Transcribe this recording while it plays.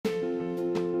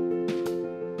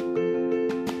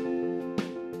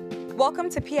Welcome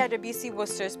to PIWC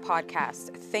Worcester's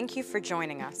podcast. Thank you for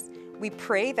joining us. We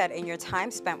pray that in your time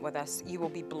spent with us, you will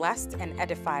be blessed and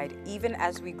edified even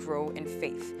as we grow in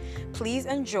faith. Please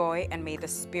enjoy, and may the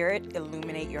Spirit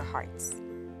illuminate your hearts.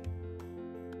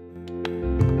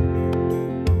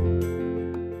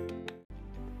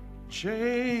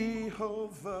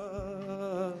 Jehovah,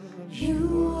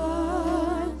 you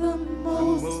are the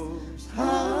most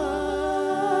high.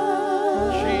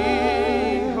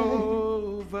 Jehovah,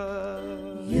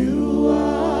 You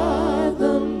are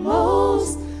the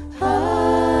most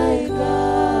high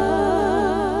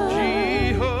God.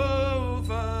 Jehovah,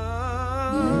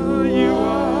 You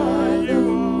are the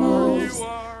most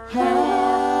high.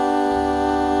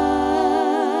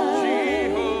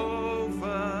 Jehovah,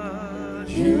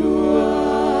 You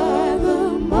are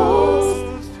the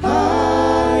most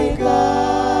high God.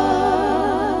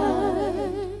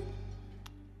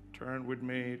 Turn with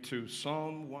me to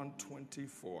Psalm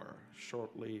 124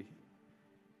 shortly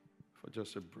for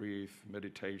just a brief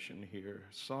meditation here.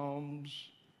 Psalms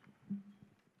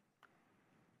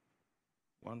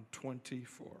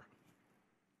 124.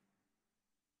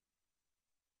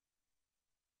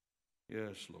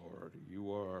 Yes, Lord,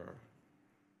 you are.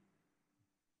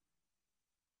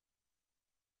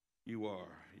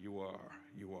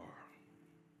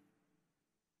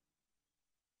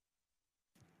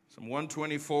 Psalm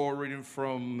 124, reading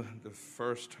from the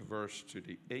first verse to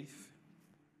the 8th.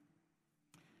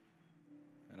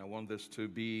 And I want this to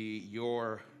be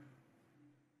your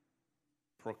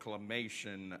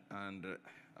proclamation and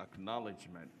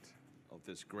acknowledgement of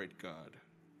this great God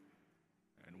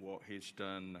and what He's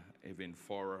done even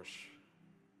for us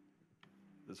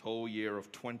this whole year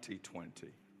of 2020.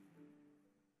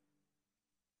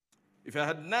 If it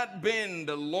had not been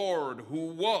the Lord who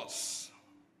was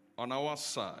on our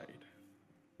side,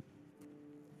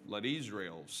 let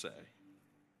Israel say.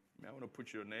 I want to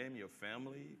put your name, your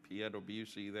family,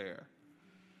 PIWC there.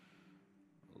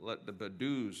 Let the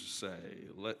Badus say,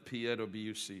 let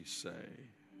PIWC say.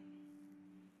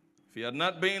 If it had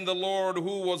not been the Lord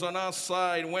who was on our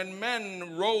side when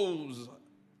men rose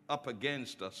up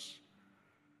against us,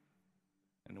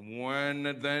 and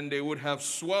when then they would have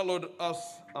swallowed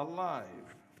us alive,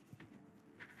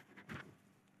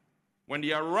 when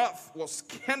their wrath was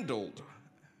kindled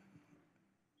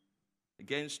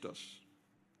against us,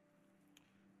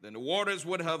 then the waters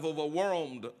would have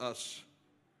overwhelmed us,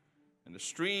 and the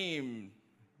stream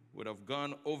would have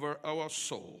gone over our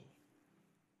soul.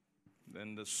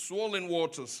 Then the swollen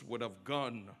waters would have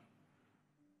gone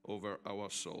over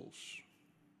our souls.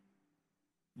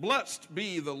 Blessed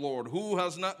be the Lord, who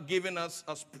has not given us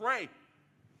as prey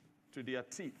to their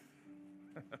teeth.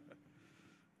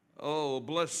 Oh,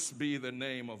 blessed be the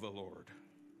name of the Lord,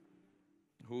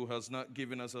 who has not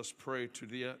given us as prey to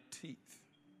their teeth.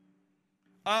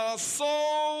 Our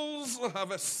souls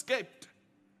have escaped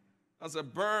as a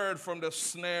bird from the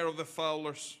snare of the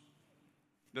fowlers.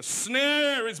 The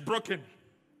snare is broken.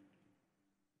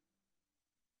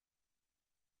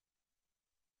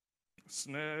 The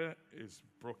snare is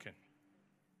broken.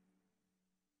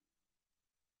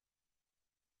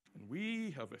 And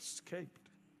we have escaped.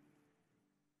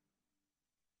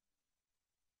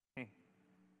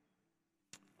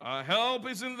 Our help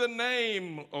is in the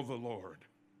name of the Lord,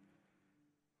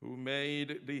 who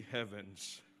made the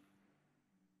heavens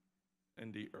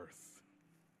and the earth.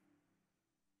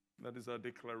 That is our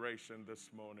declaration this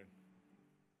morning.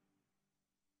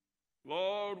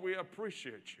 Lord, we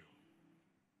appreciate you.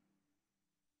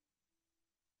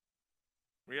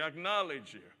 We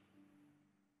acknowledge you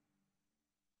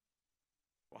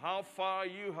for how far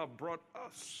you have brought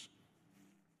us.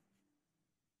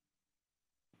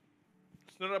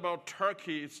 It's not about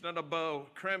turkey. It's not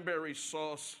about cranberry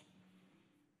sauce.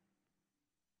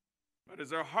 But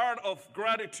it's a heart of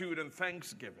gratitude and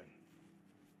thanksgiving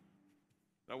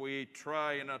that we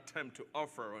try and attempt to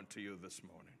offer unto you this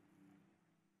morning.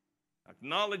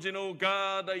 Acknowledging, oh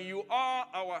God, that you are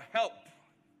our help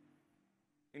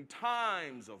in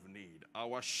times of need,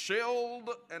 our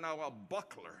shield and our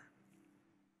buckler.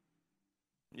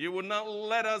 You will not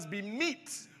let us be meat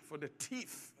for the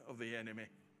teeth of the enemy.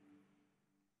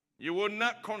 You will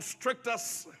not constrict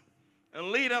us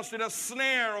and lead us to the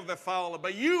snare of the fowler,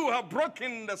 but you have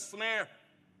broken the snare,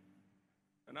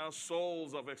 and our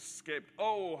souls have escaped.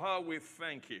 Oh, how we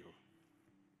thank you.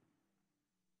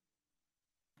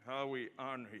 How we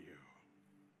honor you.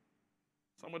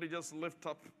 Somebody just lift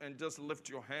up and just lift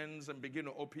your hands and begin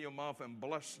to open your mouth and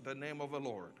bless the name of the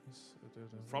Lord.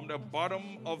 From the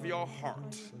bottom of your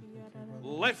heart,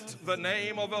 lift the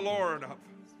name of the Lord up.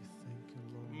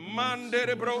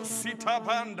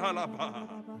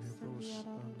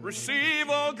 Receive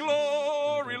all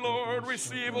glory, Lord.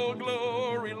 Receive all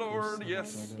glory, Lord.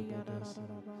 Yes.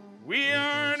 We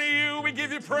honor you. We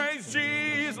give you praise,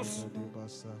 Jesus.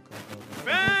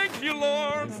 Thank you,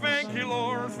 Lord. Thank you,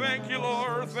 Lord. Thank you,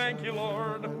 Lord. Thank you,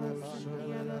 Lord.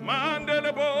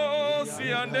 Mandelebo,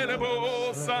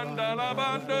 siandelebo,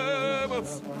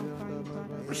 sandalabandebos.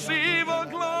 Receive our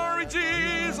glory,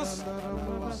 Jesus.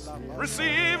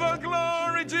 Receive our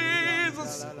glory,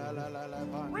 Jesus.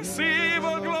 Receive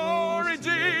our glory,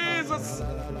 Jesus.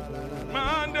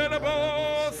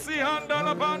 Mandelebo,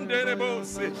 siandalabandelebo,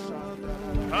 si.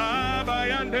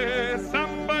 Abayande.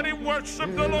 Somebody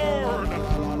worship the Lord.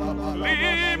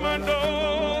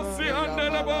 Limando,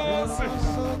 siandelebo, si.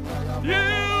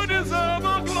 You deserve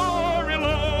our glory,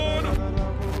 Lord.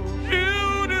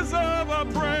 You deserve our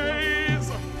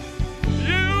praise.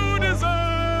 You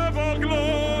deserve our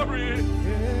glory.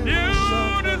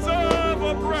 You deserve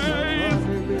our praise.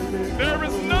 There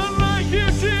is none like you,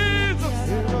 Jesus.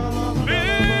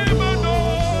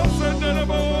 Limanos and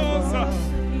Delabosa.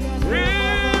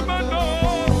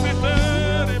 Limanos and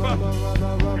Deliba.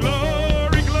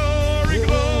 Glory, glory,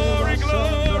 glory,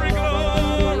 glory,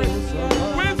 glory.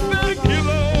 We thank you,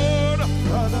 Lord.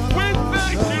 We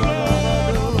thank you,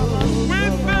 Lord. We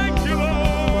thank you,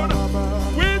 Lord.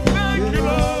 We thank you,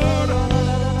 Lord.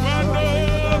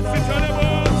 Mandos and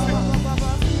Delabosa.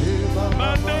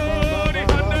 Mandori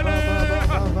Handele.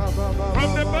 From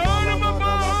the bottom of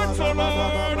our hearts, oh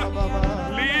Lord.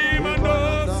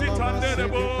 Limandos,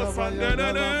 Itandelebos,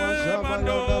 Andelele,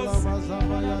 Mandos.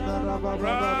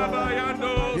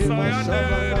 Rabayandos,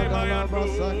 Ayandele,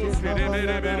 Mayandos.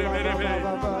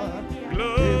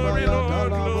 Glory,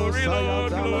 Lord, glory,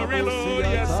 Lord, glory, Lord,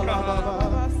 yes,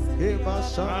 God.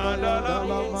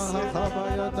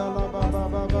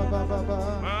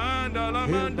 Mandala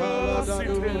Mandos,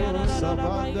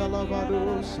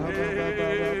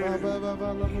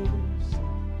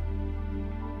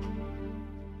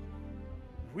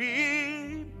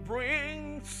 we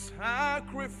bring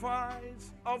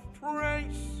sacrifice of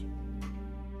praise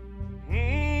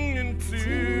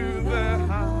into the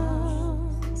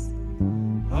house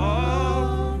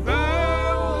of the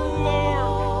Lord.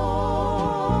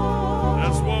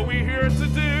 That's what we're here to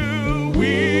do.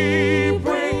 We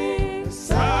bring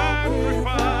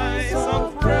sacrifice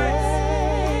of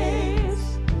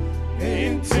praise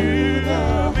into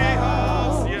the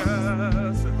house, yes.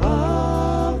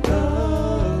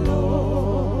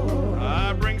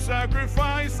 I bring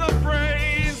sacrifice of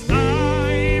praise.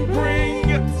 I bring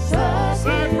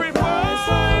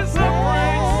sacrifice of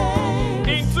praise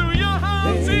into your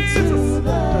house, Jesus.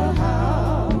 That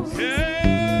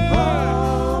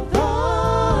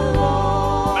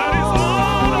is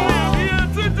all I am here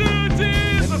to do,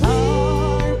 Jesus.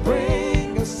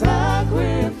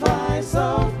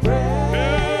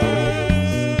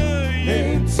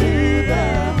 Into the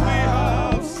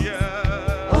house, yeah.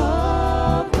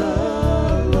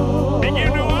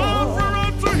 Begin to offer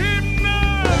unto him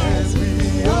now.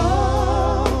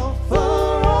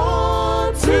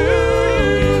 To you.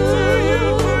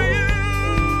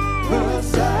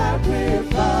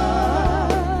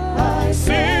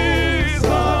 Seas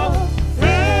of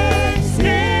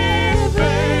thanksgiving.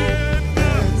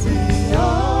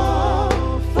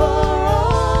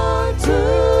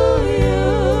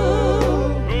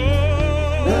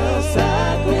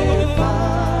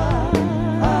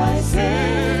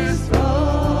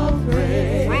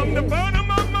 From the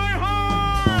bottom of my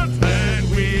heart, and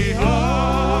we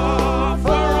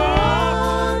offer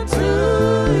unto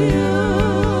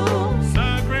you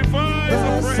sacrifice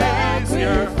of praise,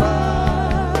 yeah.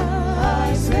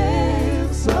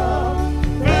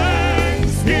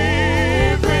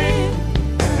 Thanksgiving,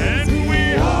 and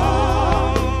we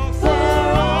offer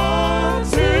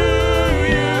unto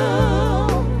you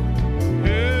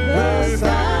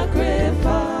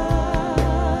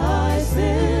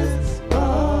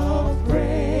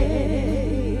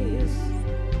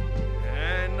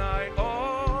and I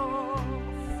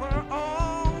offer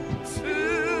unto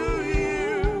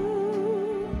you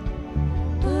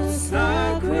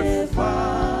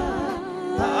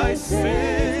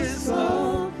sacrifices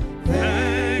of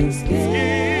thanksgiving,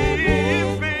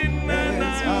 and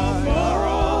I offer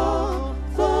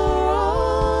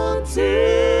unto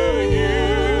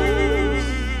you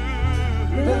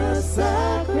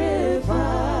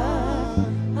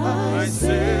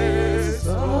sacrifices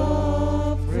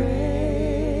of praise.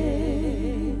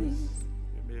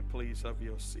 You may please have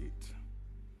your seat.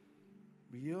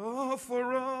 We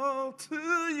offer all to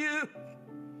you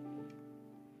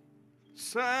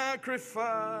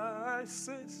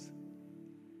sacrifices,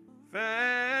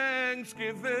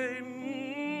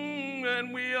 thanksgiving,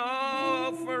 and we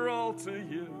offer all to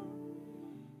you.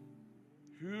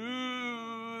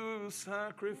 Who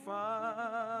sacrifices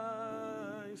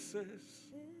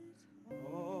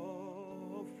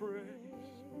of praise.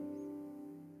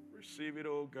 Receive it,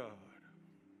 oh God.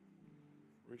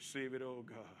 Receive it, oh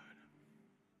God.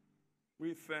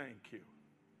 We thank you.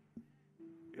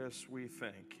 Yes, we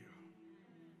thank you.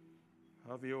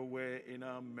 Have your way in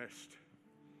our midst,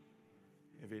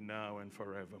 even now and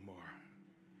forevermore.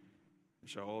 And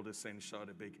shall all the saints shout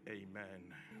a big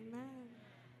amen. Amen.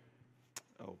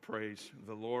 Oh, praise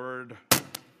the Lord.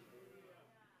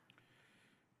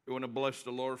 We want to bless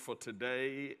the Lord for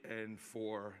today and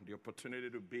for the opportunity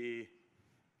to be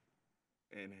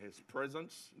in His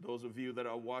presence. Those of you that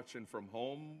are watching from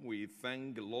home, we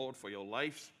thank the Lord for your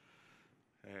lives.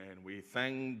 And we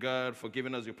thank God for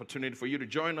giving us the opportunity for you to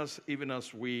join us even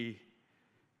as we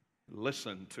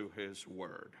listen to His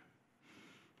Word.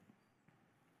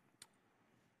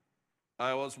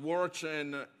 I was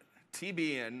watching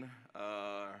TBN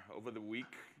over the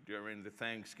week during the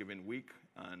Thanksgiving week,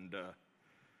 and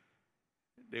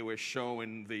they were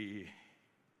showing the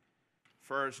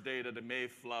first day that the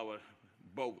Mayflower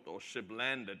boat or ship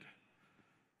landed,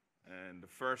 and the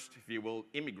first, if you will,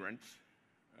 immigrants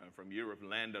from Europe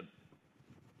landed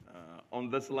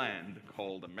on this land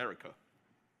called America.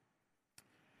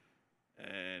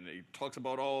 And it talks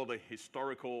about all the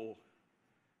historical,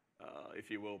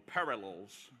 if you will,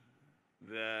 parallels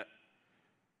that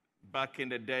back in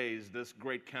the days, this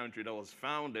great country that was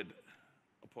founded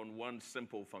upon one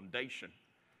simple foundation,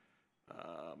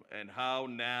 and how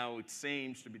now it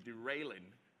seems to be derailing,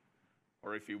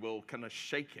 or if you will, kind of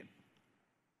shaking.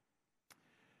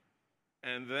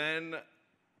 And then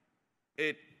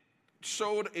it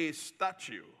showed a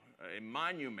statue, a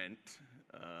monument,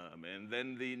 and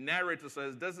then the narrator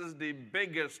says this is the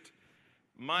biggest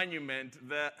monument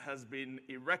that has been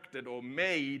erected or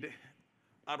made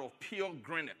out of pure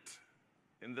granite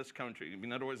in this country.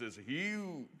 In other words, it's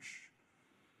huge.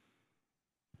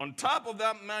 On top of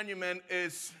that monument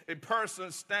is a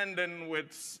person standing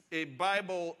with a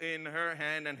Bible in her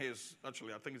hand and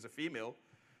actually I think it's a female,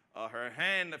 her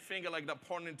hand, a finger like that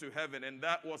pointing to heaven, and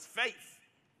that was faith.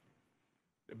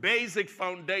 The basic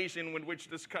foundation with which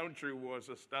this country was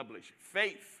established.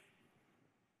 Faith.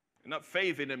 And not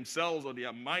faith in themselves or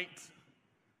their might,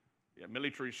 their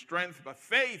military strength, but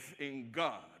faith in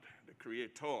God, the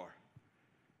creator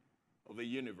of the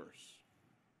universe.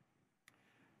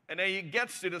 And then he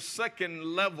gets to the second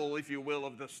level, if you will,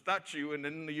 of the statue, and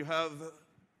then you have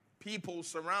people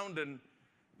surrounding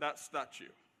that statue.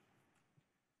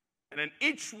 And then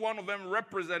each one of them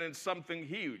represented something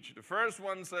huge. The first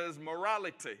one says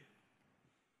morality.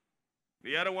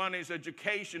 The other one is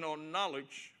education or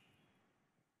knowledge.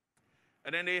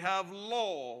 And then they have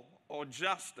law or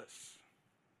justice.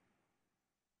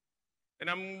 And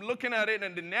I'm looking at it,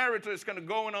 and the narrative is kind of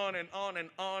going on and on and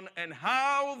on, and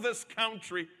how this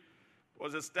country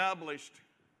was established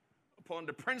upon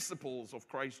the principles of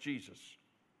Christ Jesus.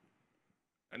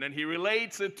 And then he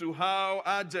relates it to how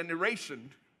our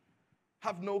generation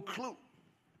have no clue,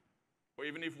 or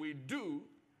even if we do,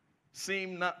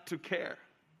 seem not to care.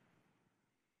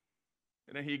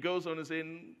 And then he goes on and says,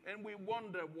 and we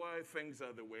wonder why things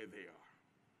are the way they are.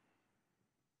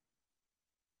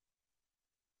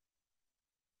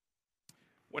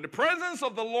 When the presence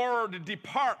of the Lord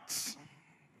departs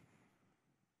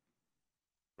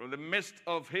from the midst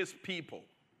of His people,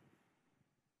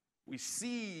 we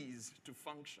cease to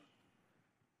function.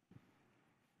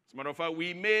 As a matter of fact,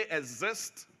 we may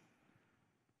exist,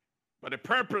 but the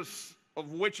purpose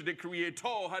of which the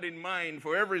Creator had in mind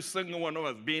for every single one of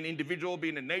us, being individual,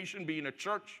 being a nation, being a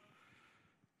church,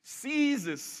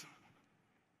 ceases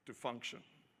to function.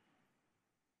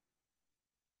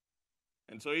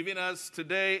 And so even as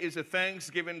today is a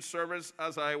Thanksgiving service,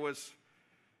 as I was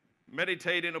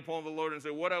meditating upon the Lord and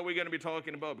said, what are we going to be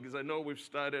talking about? Because I know we've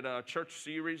started our church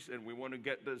series and we want to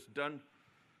get this done.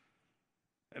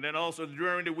 And then also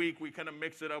during the week, we kind of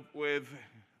mix it up with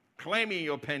claiming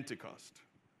your Pentecost.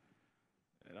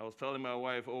 And I was telling my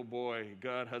wife, oh boy,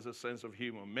 God has a sense of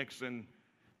humor, mixing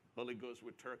Holy Ghost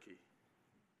with turkey.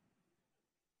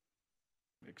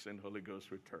 Mixing Holy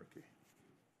Ghost with turkey.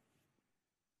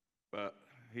 But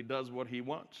He does what He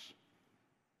wants.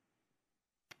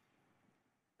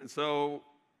 And so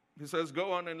He says,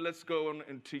 go on and let's go on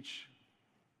and teach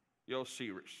your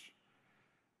series.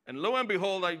 And lo and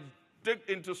behold, I dig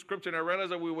into scripture and I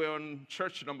realized that we were on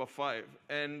church number 5.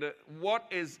 And what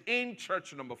is in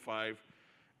church number 5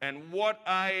 and what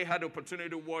I had the opportunity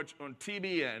to watch on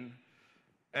TBN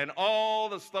and all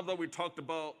the stuff that we talked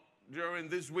about during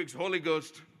this week's Holy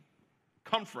Ghost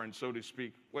conference, so to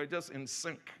speak. We're just in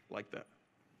sync like that.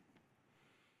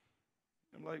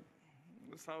 I'm like,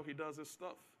 that's how he does his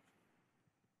stuff.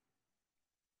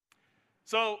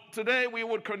 So today we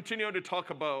would continue to talk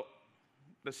about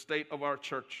the state of our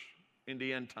church in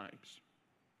the end times.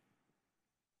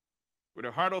 With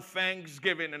a heart of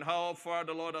thanksgiving and how far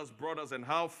the Lord has brought us and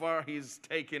how far he's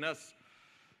taken us.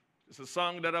 It's a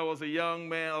song that I was a young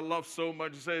man, I love so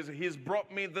much. It says, he's brought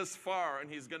me this far and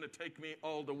he's going to take me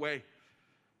all the way.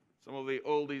 Some of the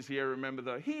oldies here remember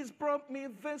that. He's brought me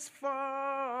this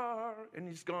far and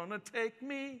he's going to take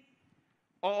me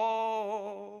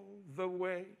all the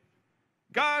way.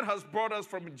 God has brought us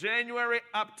from January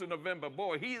up to November.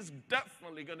 Boy, he is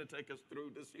definitely going to take us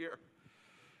through this year.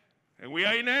 And we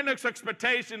are in earnest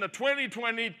expectation that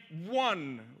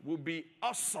 2021 will be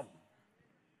awesome.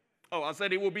 Oh, I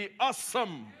said it will be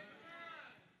awesome.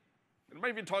 I'm not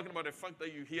even talking about the fact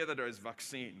that you hear that there is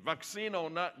vaccine. Vaccine or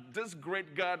not, this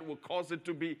great God will cause it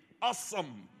to be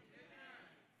awesome.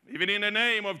 Even in the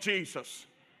name of Jesus.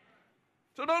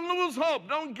 So don't lose hope.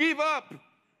 Don't give up.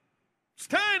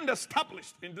 Stand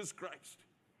established in this Christ.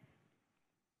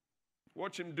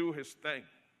 Watch him do his thing.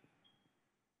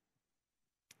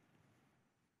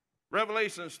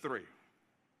 Revelations 3.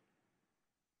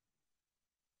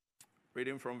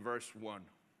 Reading from verse 1.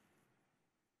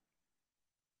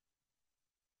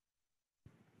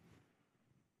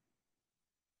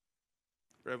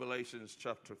 Revelations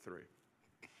chapter 3.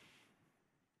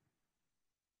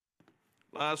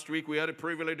 Last week we had a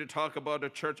privilege to talk about the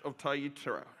church of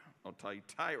Thyatira. And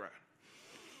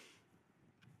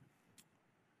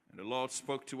the Lord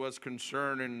spoke to us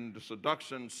concerning the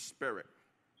seduction spirit.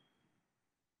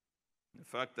 The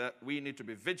fact that we need to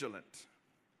be vigilant.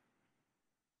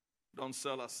 Don't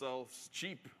sell ourselves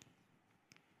cheap.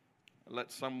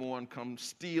 Let someone come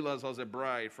steal us as a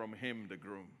bride from him, the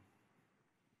groom.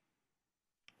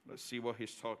 Let's see what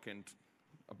he's talking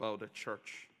about the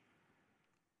church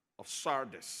of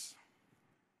Sardis.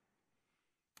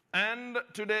 And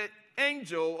to the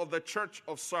angel of the church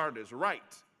of Sardis,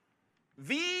 write,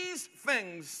 these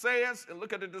things says, and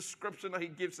look at the description that he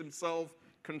gives himself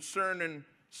concerning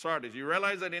Sardis. You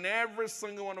realize that in every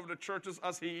single one of the churches,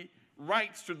 as he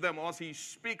writes to them, or as he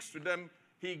speaks to them,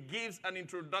 he gives an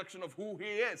introduction of who he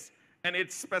is. And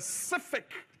it's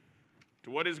specific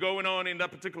to what is going on in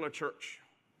that particular church.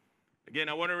 Again,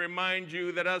 I want to remind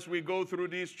you that as we go through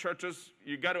these churches,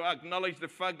 you got to acknowledge the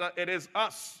fact that it is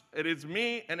us, it is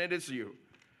me, and it is you.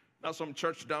 Not some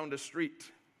church down the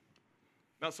street.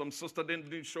 Not some sister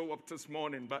didn't show up this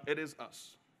morning, but it is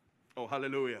us. Oh,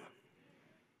 hallelujah.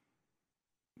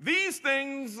 These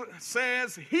things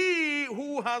says he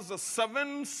who has the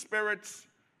 7 spirits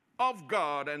of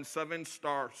God and 7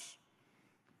 stars.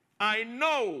 I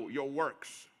know your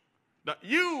works, that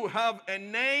you have a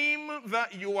name,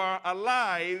 that you are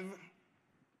alive,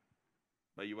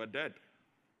 but you are dead.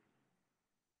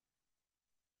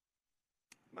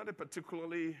 Not a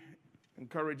particularly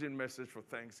encouraging message for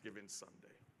Thanksgiving Sunday.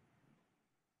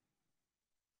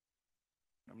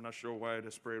 I'm not sure why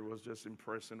the Spirit was just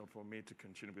impressing upon me to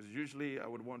continue, because usually I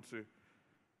would want to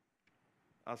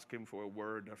ask him for a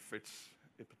word that fits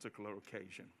a particular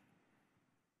occasion.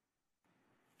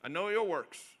 I know your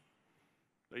works,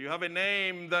 that you have a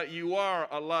name, that you are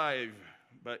alive,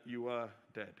 but you are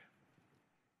dead.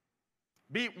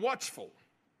 Be watchful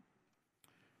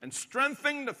and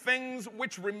strengthen the things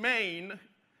which remain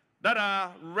that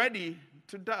are ready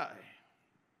to die.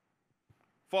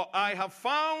 For I have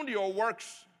found your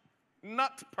works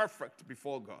not perfect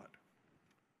before God.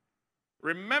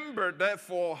 Remember,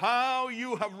 therefore, how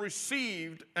you have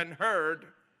received and heard,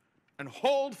 and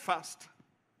hold fast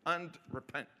and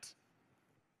repent.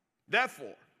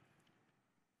 Therefore,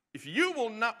 if you will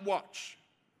not watch,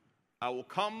 I will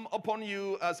come upon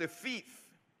you as a thief,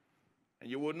 and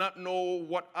you will not know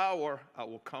what hour I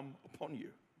will come upon you.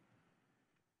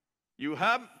 You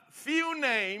have few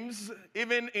names,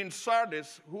 even in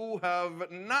Sardis, who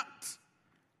have not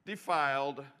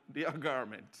defiled their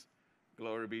garment.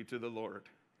 Glory be to the Lord.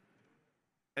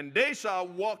 And they shall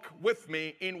walk with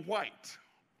me in white,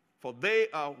 for they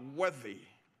are worthy.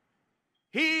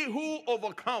 He who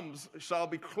overcomes shall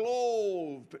be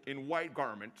clothed in white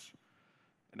garments,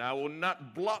 and I will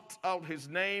not blot out his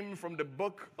name from the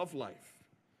book of life,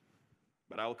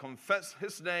 but I will confess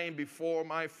his name before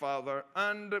my Father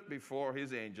and before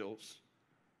his angels.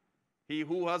 He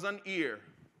who has an ear,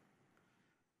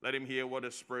 let him hear what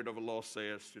the Spirit of the Lord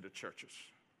says to the churches.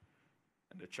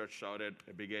 And the church shouted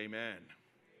a big amen.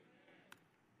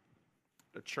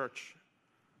 The church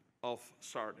of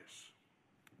Sardis.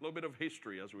 A little bit of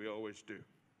history, as we always do.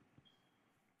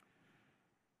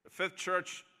 The fifth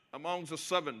church amongst the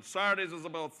seven. Sardis is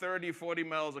about 30, 40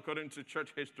 miles, according to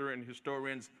church history and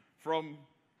historians, from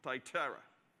Thyatira.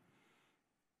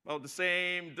 About the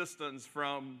same distance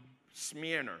from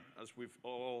Smyrna, as we've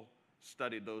all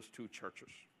studied those two churches.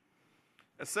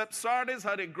 Except Sardis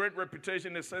had a great reputation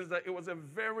in the sense that it was a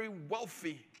very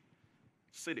wealthy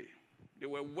city. They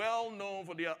were well known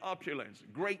for their opulence,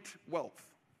 great wealth.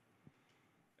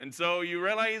 And so you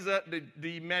realize that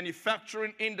the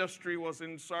manufacturing industry was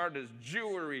in Sardis,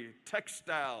 jewelry,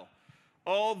 textile,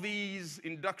 all these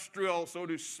industrial, so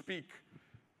to speak,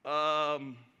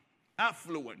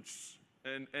 affluence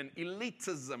and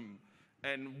elitism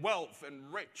and wealth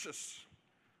and riches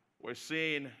were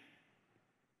seen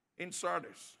in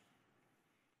Sardis.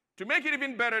 To make it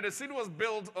even better, the city was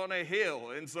built on a hill,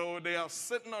 and so they are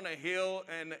sitting on a hill,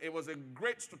 and it was a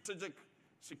great strategic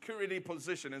security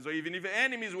position. And so even if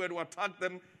enemies were to attack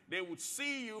them, they would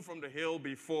see you from the hill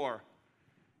before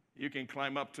you can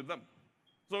climb up to them.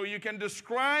 So you can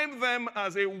describe them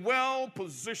as a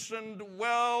well-positioned,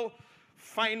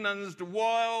 well-financed,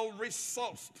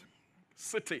 well-resourced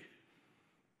city.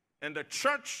 And the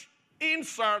church in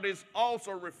Sardis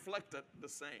also reflected the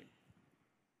same.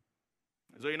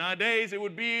 So in our days, it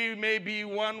would be maybe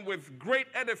one with great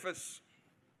edifice,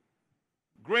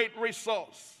 great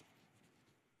resource.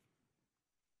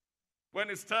 When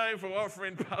it's time for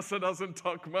offering, pastor doesn't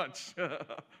talk much.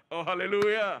 Oh,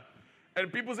 hallelujah.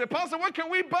 And people say, Pastor, what can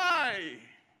we buy?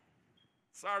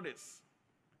 Sardis.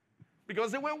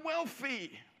 Because they were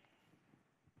wealthy.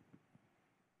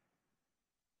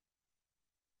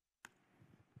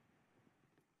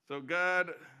 So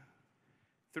God,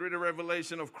 through the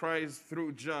revelation of Christ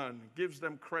through John, gives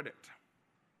them credit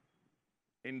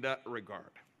in that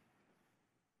regard.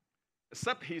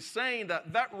 Except he's saying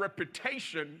that that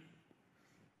reputation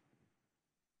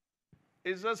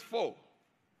is just full.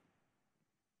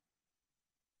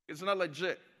 It's not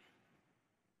legit.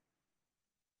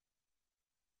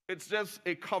 It's just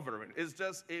a covering. It's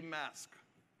just a mask.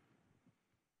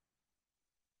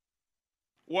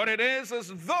 What it is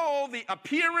though the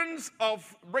appearance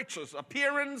of riches,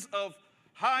 appearance of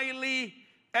highly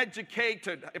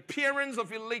educated, appearance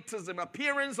of elitism,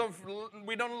 appearance of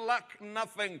we don't lack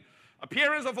nothing,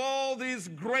 appearance of all these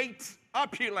great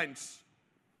opulence,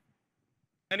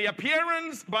 and the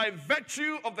appearance by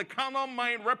virtue of the carnal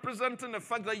mind representing the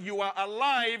fact that you are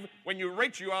alive when you're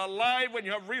rich, you are alive when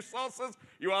you have resources,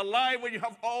 you are alive when you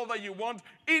have all that you want.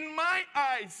 In my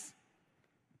eyes,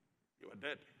 you are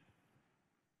dead.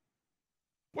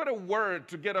 What a word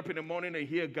to get up in the morning and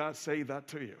hear God say that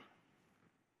to you.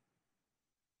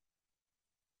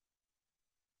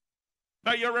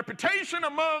 Now, your reputation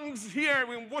amongst here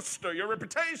in Worcester, your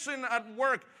reputation at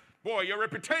work, boy, your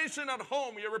reputation at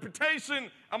home, your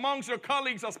reputation amongst your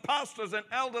colleagues as pastors and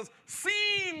elders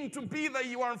seem to be that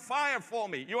you are on fire for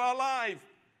me. You are alive.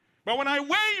 But when I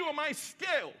weigh you on my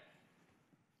scale,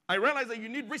 I realize that you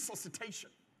need resuscitation.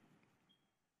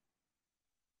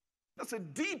 That's a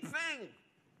deep thing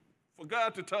for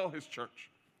God to tell his church.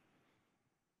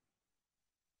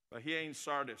 But here in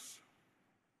Sardis,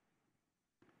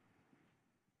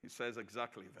 he says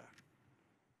exactly that.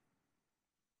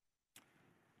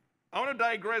 I want to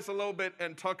digress a little bit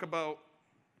and talk about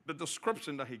the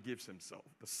description that he gives himself,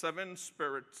 the seven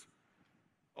spirits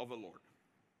of the Lord.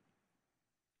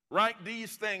 Write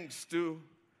these things to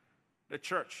the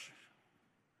church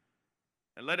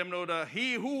and let them know that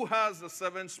he who has the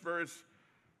seven spirits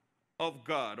of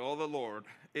God, or the Lord,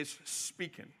 is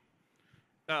speaking.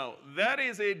 Now, that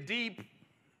is a deep,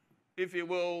 if you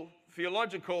will,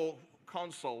 theological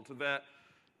consult that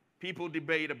people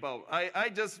debate about. I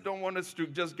just don't want us to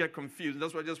just get confused.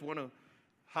 That's why I just want to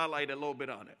highlight a little bit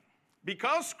on it.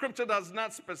 Because Scripture does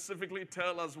not specifically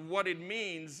tell us what it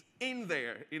means in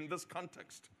there, in this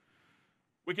context,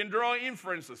 we can draw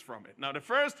inferences from it. Now, the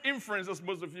first inference, as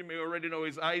most of you may already know,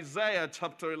 is Isaiah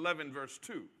chapter 11, verse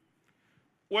 2.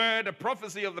 Where the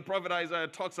prophecy of the prophet Isaiah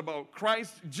talks about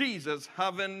Christ Jesus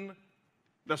having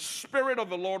the Spirit of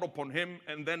the Lord upon him,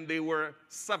 and then they were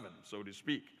seven, so to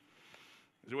speak.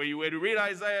 So when you were to read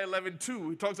Isaiah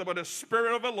 11:2, he talks about the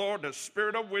Spirit of the Lord, the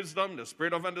Spirit of wisdom, the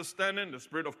Spirit of understanding, the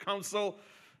Spirit of counsel,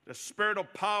 the Spirit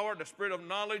of power, the Spirit of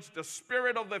knowledge, the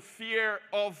Spirit of the fear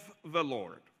of the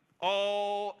Lord,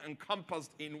 all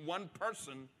encompassed in one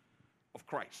person of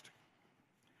Christ.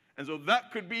 And so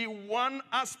that could be one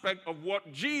aspect of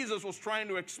what Jesus was trying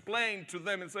to explain to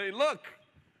them and say, look,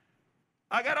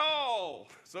 I got all,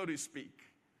 so to speak.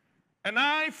 And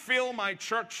I fill my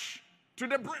church to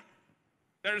the brim.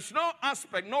 There's no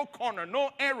aspect, no corner,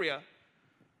 no area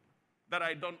that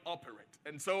I don't operate.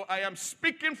 And so I am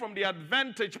speaking from the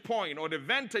advantage point or the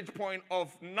vantage point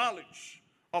of knowledge,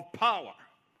 of power,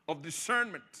 of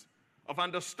discernment, of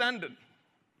understanding,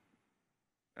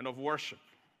 and of worship.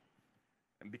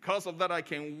 And because of that, I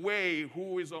can weigh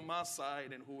who is on my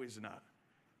side and who is not,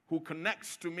 who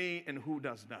connects to me and who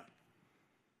does not.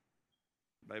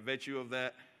 By virtue of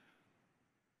that,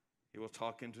 he was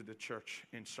talking to the church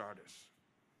in Sardis.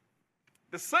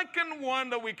 The second one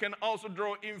that we can also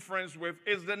draw inference with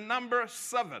is the number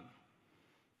 7.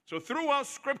 So throughout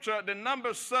Scripture, the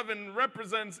number 7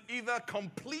 represents either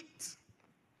complete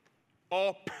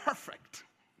or perfect.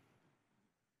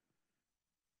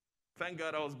 Thank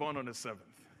God I was born on the 7th.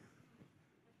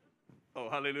 Oh,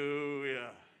 hallelujah.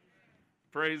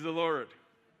 Praise the Lord.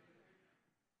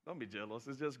 Don't be jealous.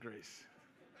 It's just grace.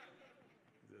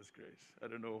 It's just grace. I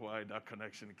don't know why that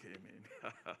connection came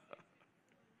in.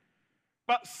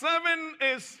 But 7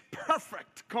 is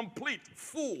perfect, complete,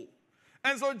 full.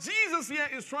 And so Jesus here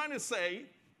is trying to say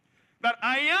that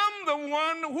I am the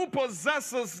one who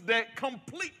possesses the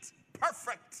complete,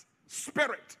 perfect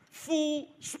spirit, full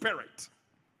spirit.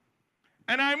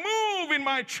 And I move in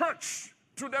my church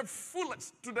to the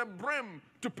fullest, to the brim,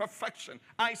 to perfection.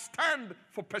 I stand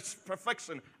for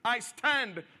perfection. I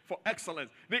stand for excellence.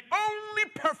 The only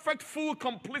perfect, full,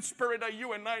 complete spirit that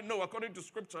you and I know, according to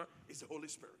Scripture, is the Holy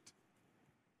Spirit.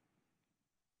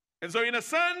 And so in a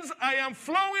sense, I am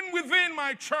flowing within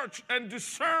my church and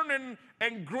discerning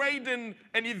and grading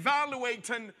and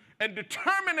evaluating and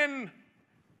determining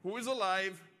who is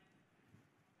alive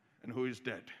and who is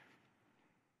dead.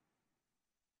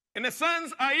 In a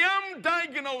sense, I am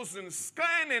diagnosing,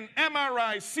 scanning,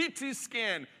 MRI, CT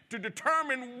scan to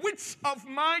determine which of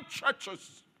my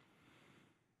churches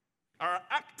are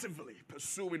actively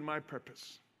pursuing my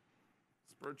purpose.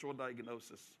 Spiritual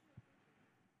diagnosis.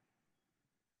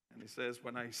 And he says,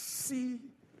 when I see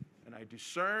and I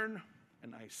discern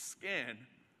and I scan,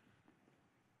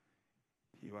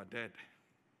 you are dead.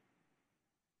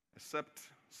 Except,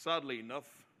 sadly enough,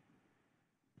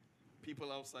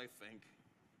 people outside think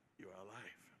you are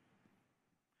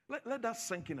alive. Let that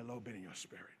sink in a little bit in your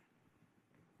spirit.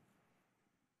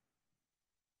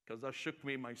 Because that shook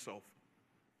me myself.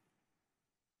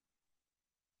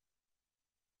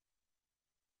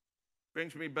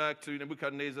 Brings me back to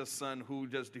Nebuchadnezzar's son who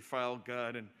just defiled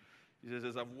God. And he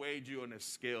says, I've weighed you on a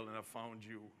scale and I found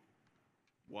you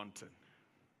wanting.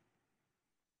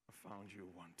 I found you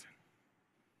wanting.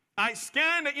 I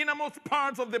scan the innermost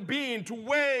parts of the being to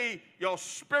weigh your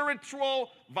spiritual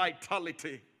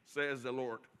vitality, says the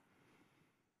Lord.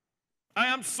 I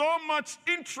am so much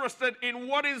interested in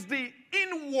what is the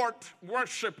inward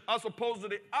worship as opposed to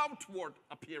the outward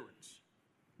appearance,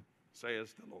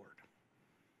 says the Lord.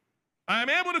 I am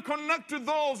able to connect to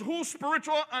those whose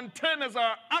spiritual antennas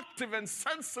are active and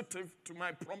sensitive to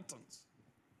my promptings.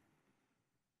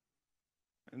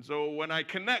 And so when I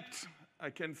connect, I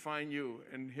can find you.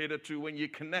 And hitherto, when you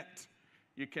connect,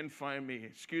 you can find me.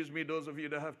 Excuse me, those of you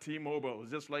that have T-Mobile.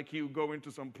 It's just like you go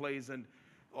into some place and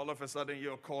all of a sudden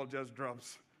your call just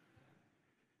drops.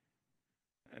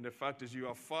 And the fact is you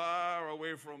are far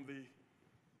away from the,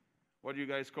 what do you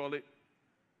guys call it?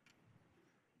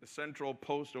 The central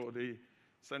post or the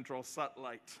central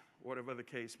satellite, whatever the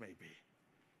case may be.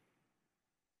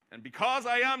 And because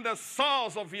I am the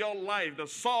source of your life, the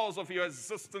source of your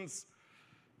existence,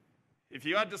 if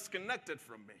you are disconnected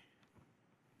from me,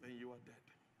 then you are dead.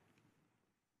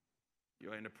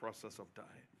 You are in the process of dying.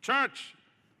 Church,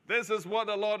 this is what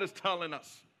the Lord is telling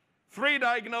us. 3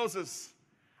 diagnoses.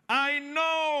 I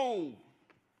know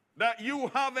that you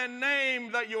have a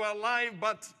name, that you are alive,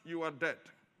 but you are dead.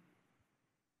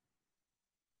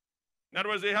 In other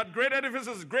words, they had great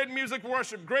edifices, great music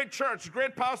worship, great church,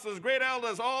 great pastors, great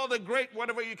elders, all the great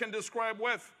whatever you can describe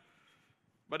with.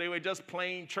 But they were just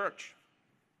plain church.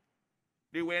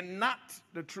 They were not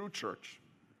the true church,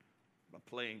 but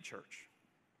playing church.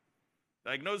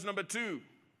 Diagnosis number 2.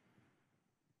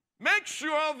 Make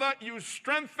sure that you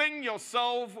strengthen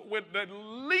yourself with the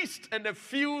least and the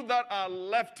few that are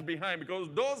left behind, because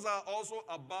those are also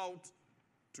about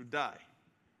to die.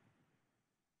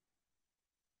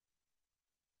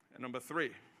 And number 3,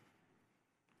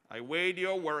 I weighed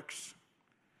your works,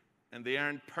 and they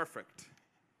aren't perfect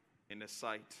in the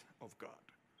sight of God.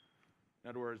 In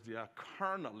other words, they are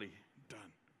carnally done.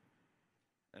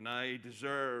 And I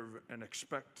deserve and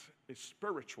expect a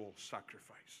spiritual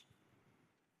sacrifice,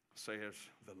 says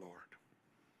the Lord.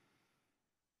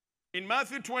 In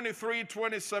Matthew 23,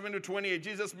 27 to 28,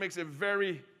 Jesus makes a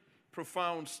very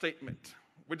profound statement,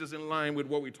 which is in line with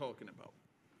what we're talking about.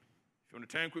 If you want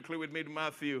to turn quickly with me to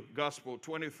Matthew Gospel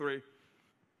 23,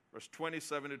 verse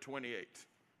 27 to 28.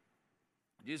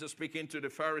 Jesus speaking to the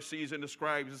Pharisees and the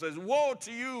scribes, he says, "Woe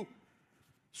to you,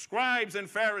 Scribes and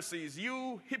Pharisees,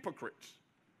 you hypocrites,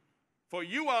 for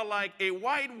you are like a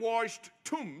whitewashed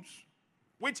tombs,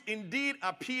 which indeed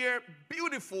appear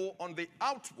beautiful on the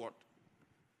outward,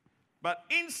 but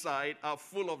inside are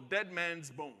full of dead men's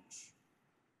bones.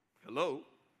 Hello?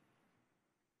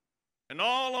 And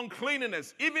all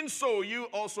uncleanness. Even so, you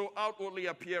also outwardly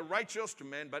appear righteous to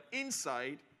men, but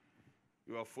inside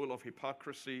you are full of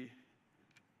hypocrisy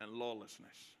and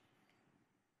lawlessness.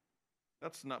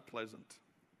 That's not pleasant.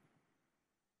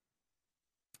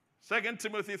 2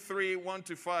 Timothy 3,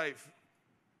 1-5.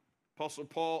 Apostle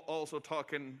Paul also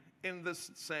talking in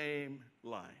this same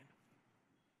line.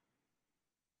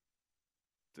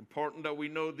 It's important that we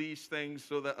know these things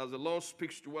so that as the Lord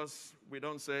speaks to us, we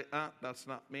don't say, that's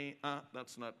not me,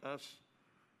 that's not us.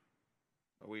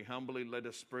 But we humbly let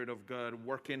the Spirit of God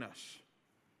work in us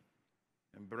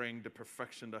and bring the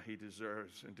perfection that He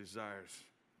deserves and desires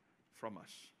from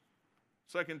us.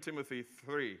 2 Timothy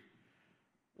 3,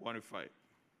 1-5.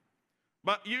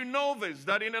 But you know this,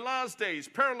 that in the last days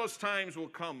perilous times will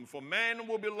come, for men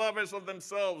will be lovers of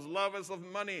themselves, lovers of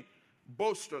money,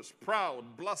 boasters,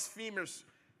 proud, blasphemers,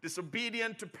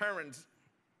 disobedient to parents.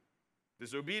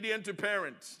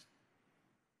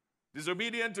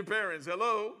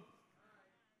 Hello?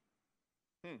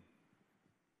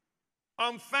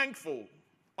 Unthankful,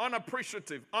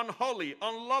 unappreciative, unholy,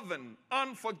 unloving,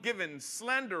 unforgiving,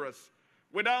 slanderous,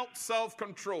 without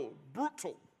self-control,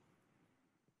 brutal,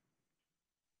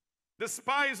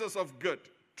 despisers of good,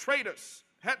 traitors,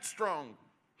 headstrong,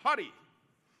 haughty,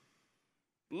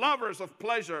 lovers of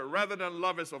pleasure rather than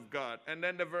lovers of God. And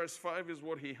then the verse 5 is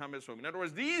what he hammers home. In other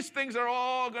words, these things are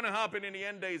all going to happen in the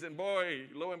end days. And boy,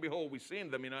 lo and behold, we've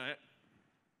seen them in our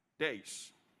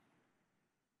days.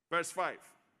 Verse 5.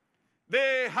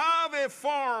 They have a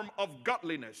form of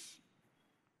godliness,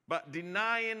 but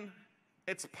denying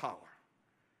its power.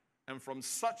 And from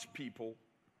such people,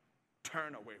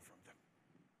 turn away from them.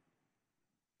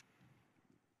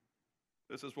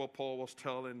 This is what Paul was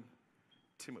telling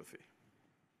Timothy.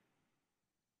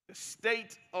 The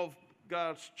state of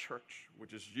God's church,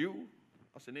 which is you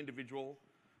as an individual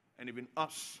and even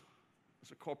us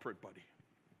as a corporate body,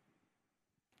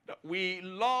 that we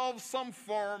love some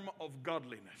form of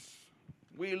godliness.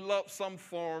 We love some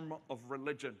form of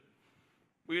religion.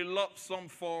 We love some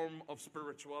form of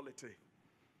spirituality.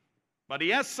 But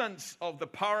the essence of the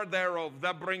power thereof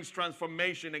that brings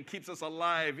transformation and keeps us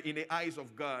alive in the eyes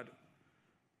of God,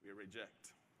 we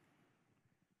reject.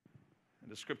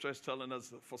 And the scripture is telling us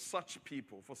that for such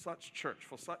people, for such church,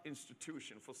 for such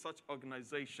institution, for such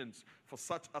organizations, for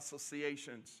such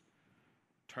associations,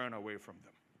 turn away from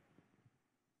them.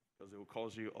 Because it will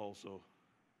cause you also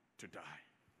to die.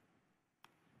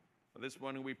 But this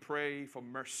morning we pray for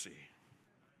mercy.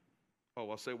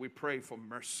 I'll say we pray for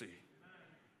mercy.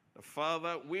 The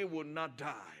Father, we will not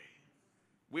die.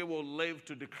 We will live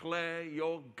to declare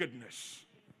your goodness.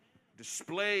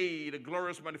 Display the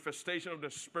glorious manifestation of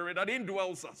the Spirit that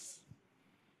indwells us.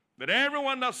 That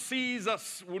everyone that sees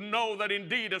us will know that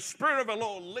indeed the Spirit of the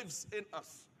Lord lives in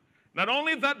us. Not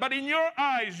only that, but in your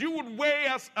eyes you would weigh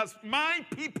us as my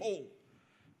people,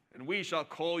 and we shall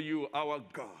call you our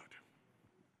God.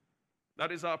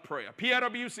 That is our prayer.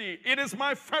 PRWC, it is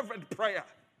my fervent prayer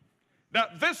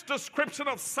that this description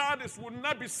of Sardis would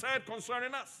not be said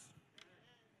concerning us.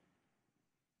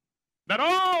 That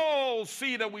all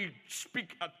see that we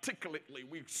speak articulately,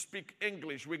 we speak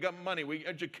English, we got money, we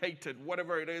educated,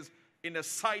 whatever it is, in the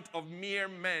sight of mere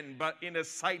men, but in the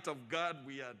sight of God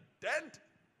we are dead.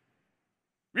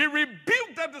 We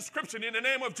rebuke that description in the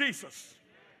name of Jesus.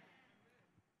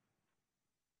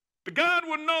 The God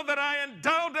will know that I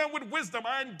endow them with wisdom,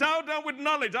 I endow them with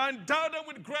knowledge, I endow them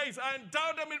with grace, I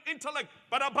endow them with intellect,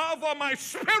 but above all, my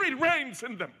Spirit reigns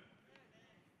in them.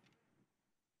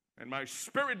 And my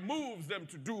Spirit moves them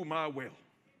to do my will.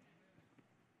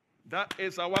 That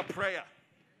is our prayer.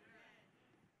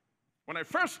 When I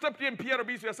first stepped in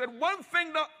PRBC, I said one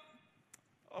thing that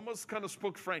almost kind of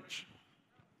spoke French.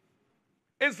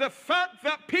 Is the fact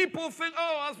that people think,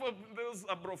 oh, as for those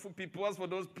Abrofu people, as for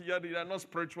those PRD, they're not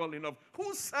spiritual enough.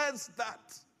 Who says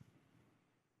that?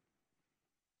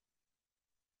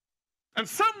 And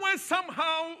somewhere,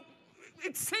 somehow,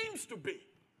 it seems to be.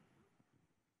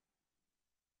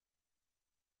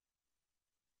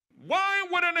 Why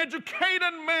would an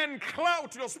educated man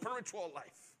cloud your spiritual life?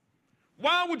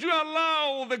 Why would you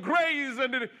allow the grace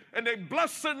and the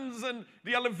blessings and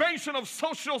the elevation of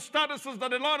social statuses that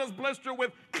the Lord has blessed you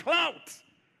with clout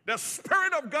the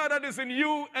Spirit of God that is in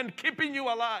you and keeping you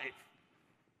alive?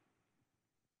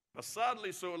 But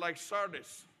sadly, so like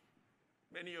Sardis,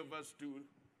 many of us do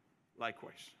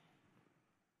likewise.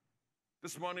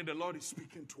 This morning, the Lord is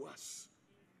speaking to us.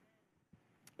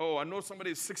 Oh, I know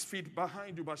somebody is 6 feet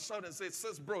behind you, but shout and say,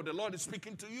 "Sis, bro, the Lord is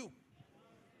speaking to you."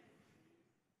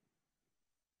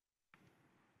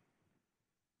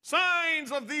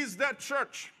 Signs of these dead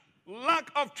church: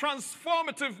 lack of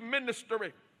transformative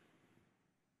ministry.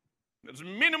 There's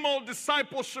minimal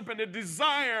discipleship and a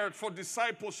desire for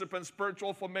discipleship and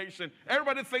spiritual formation.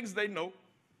 Everybody thinks they know.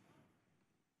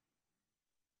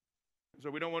 So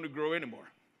we don't want to grow anymore.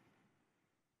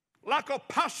 Lack of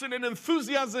passion and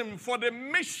enthusiasm for the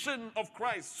mission of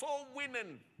Christ, soul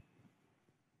winning.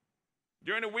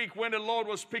 During the week when the Lord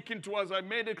was speaking to us, I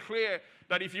made it clear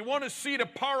that if you want to see the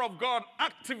power of God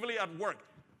actively at work,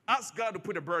 ask God to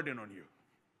put a burden on you.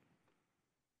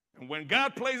 And when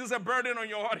God places a burden on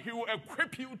your heart, He will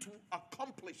equip you to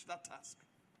accomplish that task.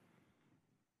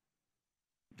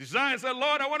 Desire, say,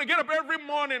 "Lord, I want to get up every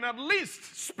morning, at least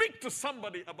speak to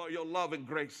somebody about your love and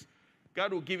grace."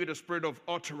 God will give you the spirit of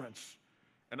utterance.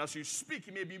 And as you speak,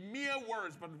 it may be mere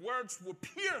words, but words will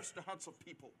pierce the hearts of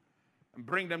people and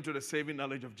bring them to the saving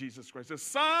knowledge of Jesus Christ. The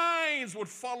signs would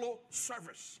follow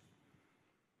service.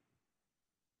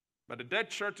 But the dead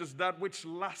church is that which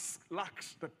lacks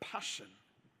the passion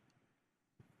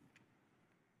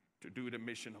to do the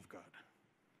mission of God.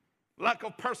 Lack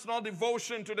of personal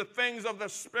devotion to the things of the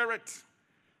Spirit.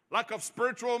 Lack of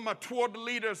spiritual matured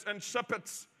leaders and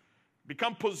shepherds.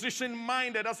 Become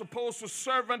position-minded as opposed to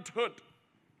servanthood.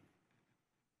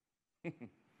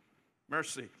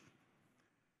 Mercy.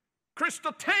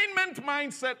 Christotainment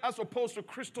mindset as opposed to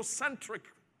Christocentric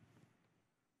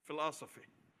philosophy.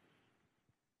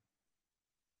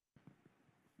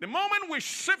 The moment we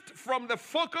shift from the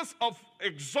focus of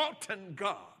exalting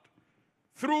God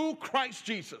through Christ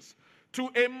Jesus to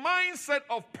a mindset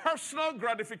of personal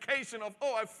gratification of,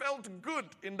 "Oh, I felt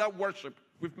good in that worship,"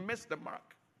 we've missed the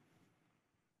mark.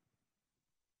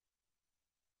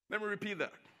 Let me repeat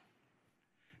that.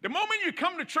 The moment you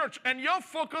come to church and your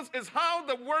focus is how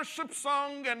the worship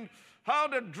song and how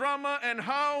the drama and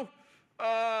how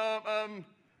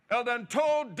Elden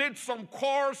Todd did some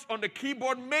chords on the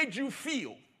keyboard made you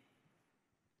feel,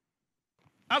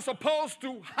 as opposed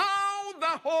to how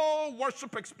the whole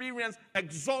worship experience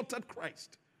exalted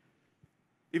Christ.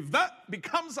 If that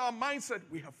becomes our mindset,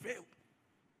 we have failed.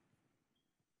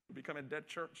 We become a dead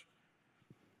church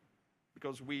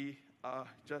because we are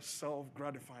just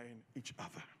self-gratifying each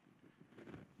other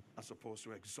as opposed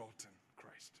to exalting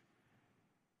Christ.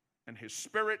 And His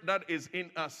Spirit that is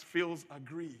in us feels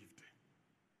aggrieved,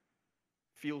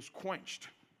 feels quenched.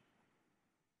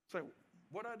 So,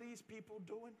 what are these people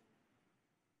doing?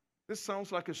 This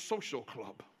sounds like a social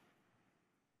club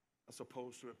as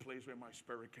opposed to a place where my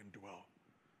spirit can dwell.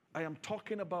 I am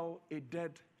talking about a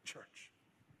dead church.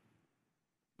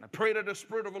 And I pray that the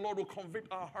Spirit of the Lord will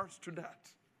convict our hearts to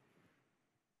that.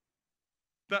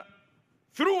 That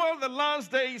throughout the last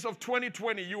days of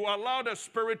 2020, you allow the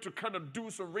Spirit to kind of do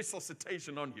some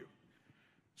resuscitation on you.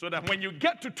 So that when you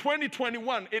get to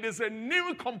 2021, it is a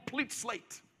new, complete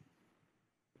slate.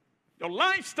 Your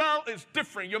lifestyle is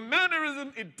different. Your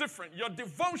mannerism is different. Your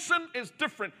devotion is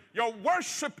different. Your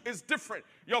worship is different.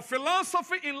 Your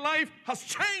philosophy in life has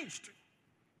changed.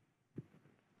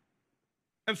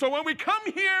 And so when we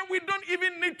come here, we don't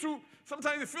even need to,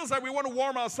 sometimes it feels like we want to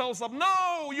warm ourselves up.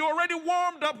 No, you're already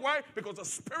warmed up. Why? Because the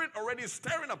Spirit already is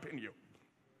stirring up in you.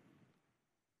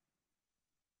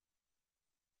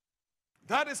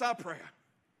 That is our prayer.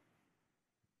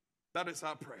 That is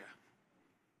our prayer.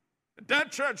 A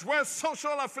dead church where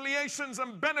social affiliations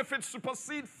and benefits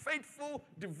supersede faithful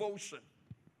devotion.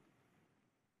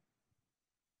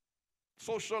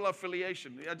 Social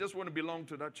affiliation. I just want to belong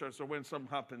to that church so when something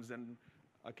happens, then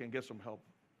I can get some help.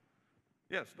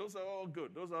 Yes, those are all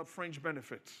good. Those are fringe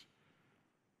benefits.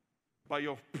 But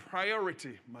your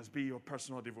priority must be your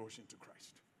personal devotion to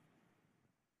Christ.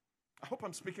 I hope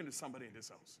I'm speaking to somebody in this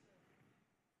house.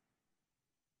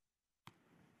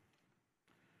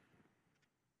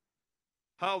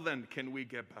 How then can we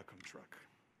get back on track,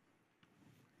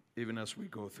 even as we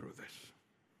go through this?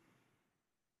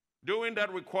 Doing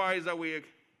that requires that we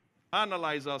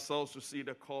analyze ourselves to see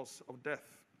the cause of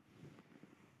death.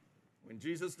 When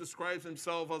Jesus describes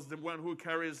Himself as the one who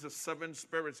carries the 7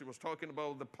 spirits, He was talking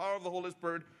about the power of the Holy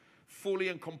Spirit fully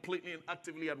and completely and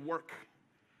actively at work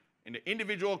in the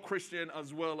individual Christian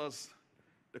as well as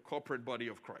the corporate body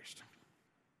of Christ.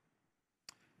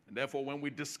 And therefore, when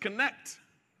we disconnect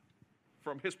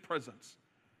from His presence,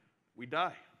 we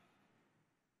die.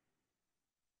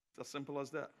 It's as simple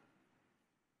as that.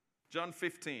 John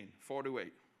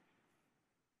 15:4-8.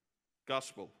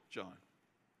 Gospel, John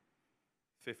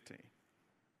 15.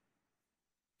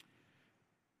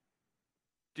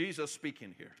 Jesus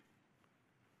speaking here.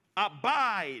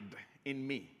 Abide in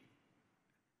me,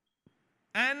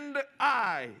 and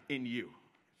I in you.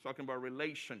 He's talking about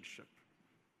relationship.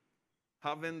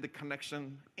 Having the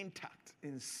connection intact,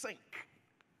 in sync.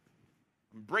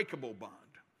 Unbreakable bond.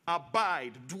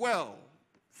 Abide, dwell.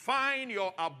 Find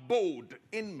your abode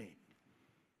in me,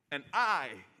 and I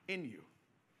in you.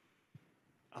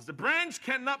 As the branch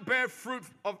cannot bear fruit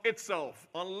of itself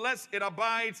unless it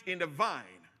abides in the vine,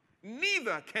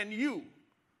 neither can you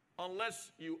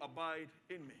unless you abide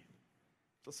in me.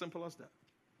 It's as simple as that.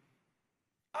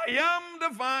 I am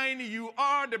the vine, you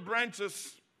are the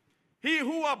branches. He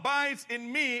who abides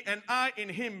in me and I in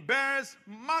him bears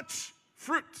much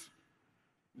fruit.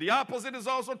 The opposite is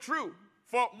also true.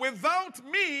 For without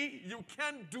me, you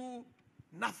can do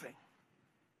nothing.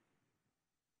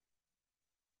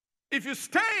 If you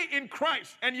stay in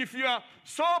Christ, and if you are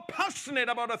so passionate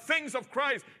about the things of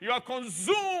Christ, you are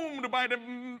consumed by the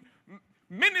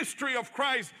ministry of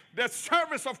Christ, the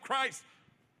service of Christ,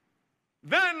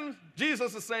 then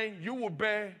Jesus is saying you will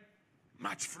bear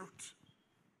much fruit.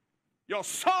 Your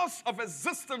source of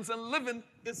existence and living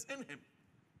is in him.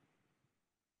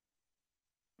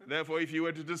 Therefore, if you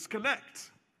were to disconnect,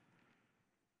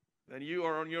 then you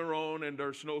are on your own and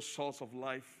there's no source of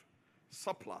life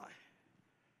supply.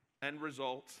 End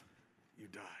result, you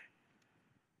die.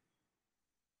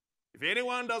 If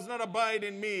anyone does not abide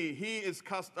in me, he is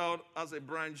cast out as a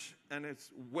branch and it's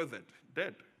withered,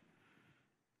 dead.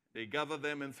 They gather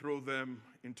them and throw them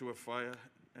into a fire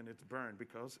and it's burned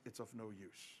because it's of no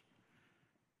use.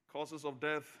 Causes of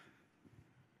death,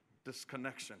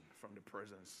 disconnection from the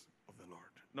presence of the Lord.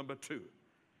 Number 2,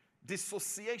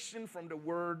 dissociation from the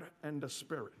word and the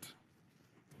spirit.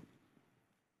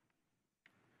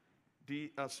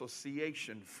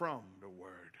 Deassociation from the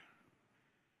word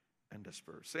and the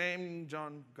spirit. Same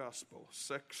John Gospel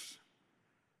 6,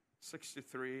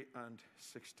 63 and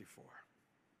 64.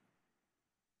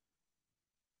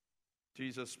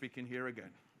 Jesus speaking here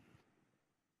again.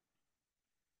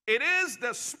 It is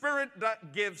the spirit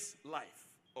that gives life.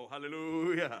 Oh,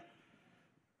 hallelujah.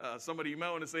 Somebody, you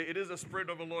might want to say, it is the spirit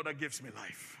of the Lord that gives me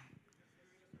life.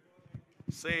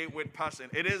 Say it with passion.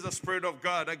 It is the spirit of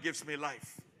God that gives me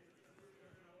life.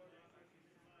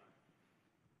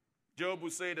 Job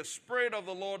would say, the spirit of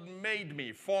the Lord made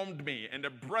me, formed me, and the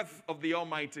breath of the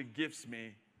Almighty gives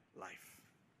me life.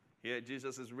 Here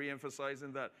Jesus is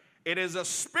re-emphasizing that. It is a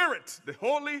spirit, the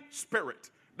Holy Spirit,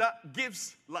 that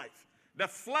gives life. The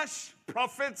flesh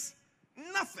profits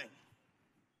nothing.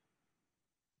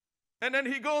 And then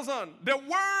he goes on, the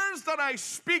words that I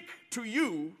speak to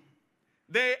you,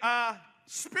 they are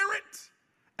spirit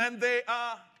and they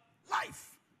are life.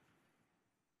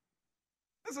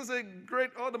 This is a great,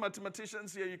 all the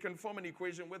mathematicians here, you can form an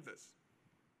equation with this.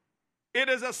 It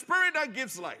is a spirit that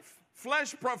gives life.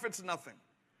 Flesh profits nothing.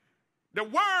 The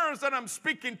words that I'm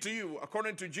speaking to you,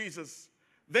 according to Jesus,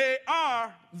 they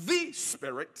are the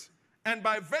spirit, and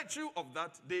by virtue of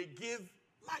that, they give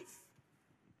life.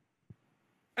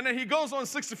 And then he goes on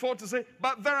 64 to say,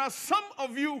 but there are some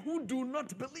of you who do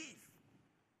not believe.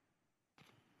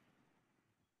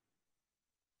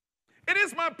 It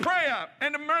is my prayer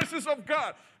and the mercies of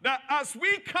God that as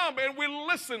we come and we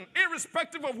listen,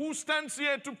 irrespective of who stands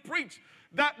here to preach,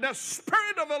 that the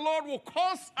Spirit of the Lord will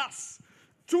cause us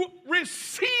to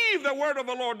receive the word of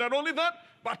the Lord. Not only that,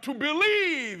 but to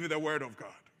believe the word of God.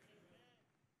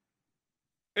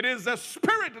 It is the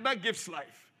Spirit that gives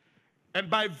life. And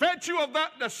by virtue of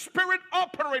that, the Spirit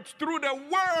operates through the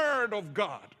word of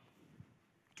God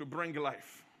to bring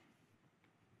life.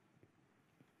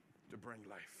 To bring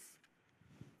life.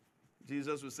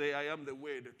 Jesus would say, I am the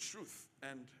way, the truth,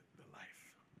 and the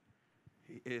life.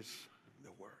 He is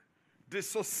the word.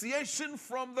 Dissociation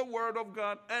from the word of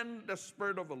God and the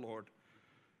Spirit of the Lord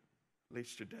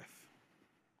leads to death.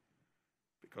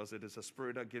 Because it is a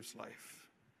spirit that gives life.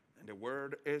 And the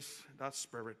word is that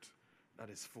spirit that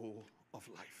is full of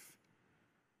life.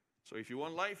 So if you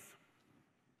want life,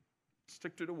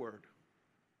 stick to the word.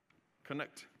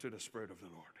 Connect to the Spirit of the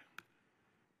Lord.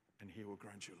 And he will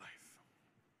grant you life.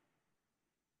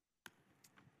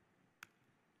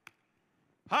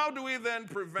 How do we then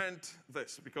prevent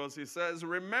this? Because he says,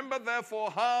 remember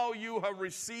therefore how you have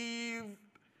received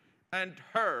and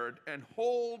heard, and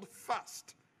hold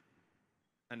fast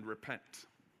and repent.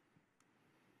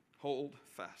 Hold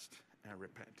fast and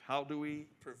repent. How do we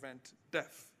prevent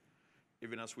death?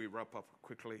 Even as we wrap up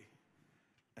quickly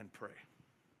and pray.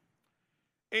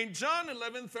 In John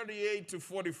 11:38 to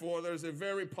 44, there's a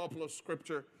very popular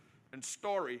scripture and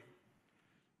story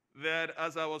that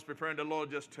as I was preparing, the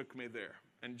Lord just took me there.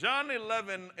 And John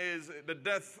 11 is the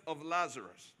death of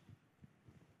Lazarus.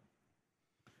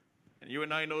 And you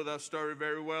and I know that story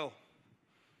very well.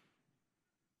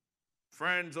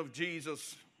 Friends of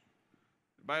Jesus,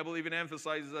 the Bible even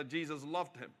emphasizes that Jesus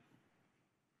loved him.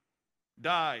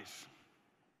 Dies.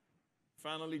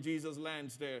 Finally, Jesus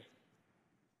lands there.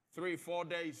 3-4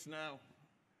 days now.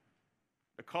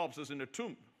 The corpse is in the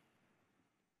tomb.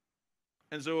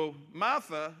 And so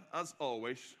Martha, as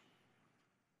always,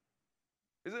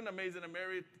 isn't it amazing that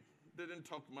Mary didn't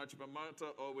talk much, but Martha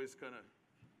always kind of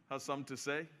has something to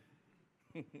say?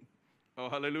 Oh,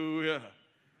 hallelujah.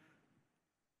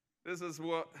 This is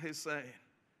what he's saying.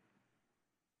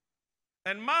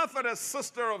 And Martha, the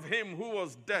sister of him who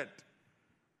was dead,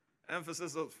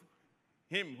 emphasis of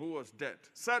him who was dead,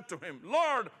 said to him,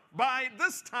 Lord, by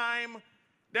this time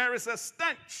there is a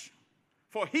stench,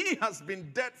 for he has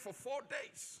been dead for 4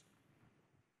 days.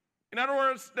 In other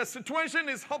words, the situation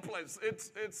is hopeless. It's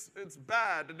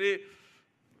bad.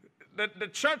 The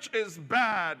church is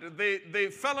bad. The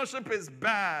fellowship is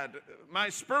bad. My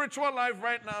spiritual life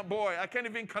right now, boy, I can't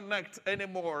even connect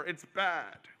anymore. It's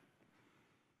bad.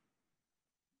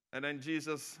 And then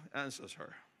Jesus answers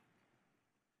her.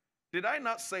 Did I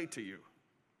not say to you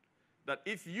that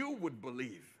if you would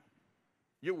believe,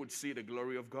 you would see the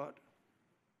glory of God?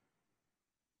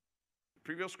 The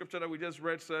previous scripture that we just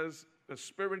read says, the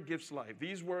Spirit gives life.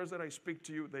 These words that I speak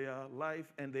to you, they are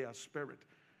life and they are spirit.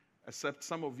 Except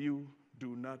some of you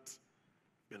do not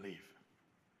believe.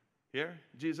 Here,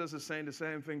 Jesus is saying the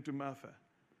same thing to Martha.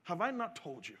 Have I not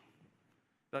told you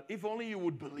that if only you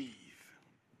would believe,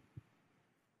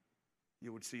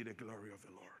 you would see the glory of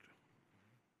the Lord?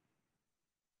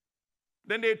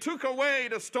 Then they took away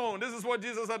the stone. This is what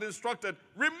Jesus had instructed.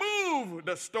 Remove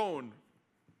the stone.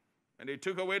 And they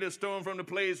took away the stone from the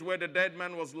place where the dead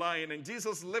man was lying. And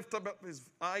Jesus lifted up his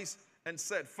eyes and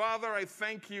said, Father, I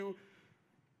thank you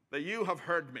that you have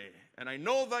heard me. And I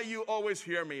know that you always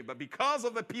hear me. But because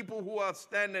of the people who are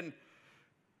standing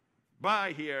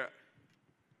by here,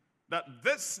 that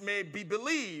this may be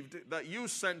believed that you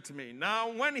sent me.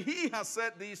 Now, when he has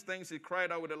said these things, he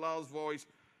cried out with a loud voice,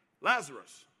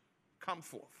 Lazarus, come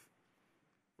forth.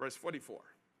 Verse 44.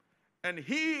 And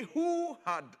he who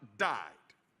had died,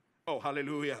 oh,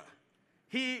 hallelujah,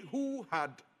 he who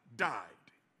had died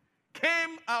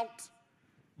came out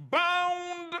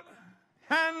bound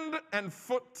hand and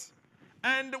foot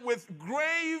and with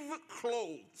grave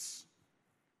clothes.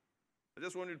 I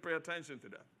just want you to pay attention to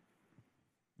that.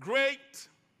 Great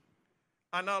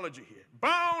analogy here.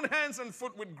 Bound hands and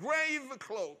foot with grave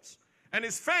clothes, and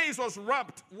his face was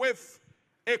wrapped with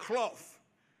a cloth.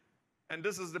 And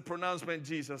this is the pronouncement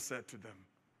Jesus said to them.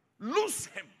 Loose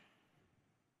him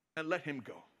and let him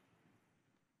go.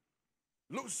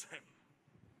 Loose him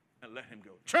and let him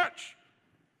go. Church,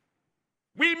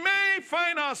 we may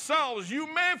find ourselves, you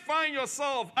may find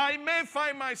yourself, I may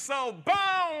find myself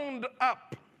bound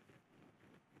up.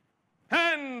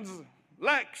 Hands,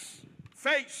 legs,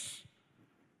 face,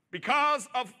 because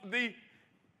of the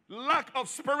lack of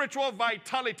spiritual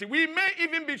vitality. We may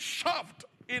even be shoved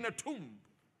in a tomb.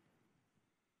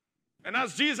 And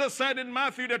as Jesus said in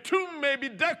Matthew, the tomb may be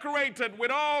decorated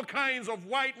with all kinds of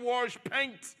whitewash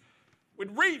paint, with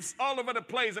wreaths all over the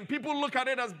place, and people look at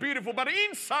it as beautiful, but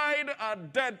inside are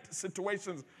dead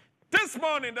situations. This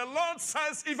morning, the Lord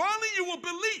says, if only you will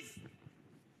believe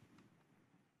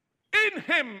in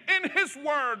him, in his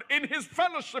word, in his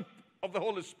fellowship of the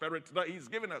Holy Spirit that he's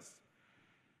given us,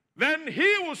 then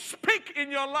he will speak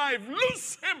in your life.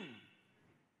 Loose him.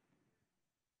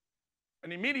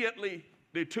 And immediately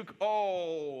they took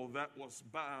all that was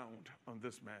bound on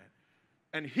this man,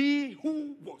 and he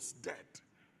who was dead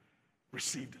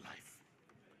received life.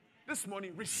 This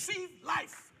morning, receive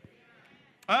life.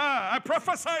 I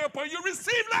prophesy upon you,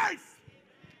 receive life.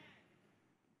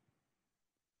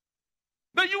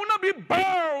 That you will not be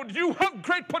bound. You have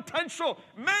great potential.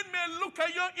 Men may look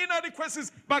at your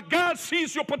inadequacies, but God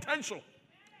sees your potential.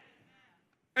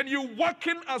 And you're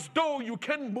walking as though you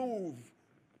can move.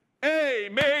 Hey,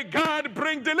 may God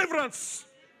bring deliverance.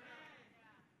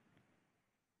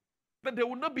 That there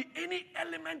will not be any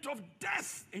element of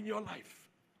death in your life.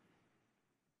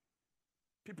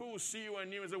 People will see you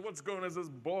and you and say, what's going on? It says,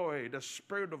 boy, the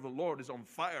Spirit of the Lord is on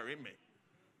fire in me.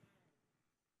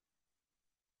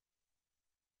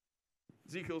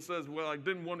 Ezekiel says, well, I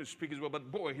didn't want to speak as well,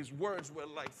 but boy, his words were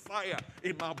like fire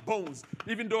in my bones.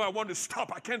 Even though I want to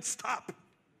stop, I can't stop.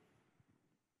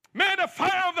 May the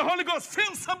fire of the Holy Ghost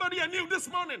fill somebody anew this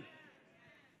morning.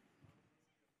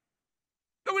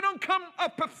 That we don't come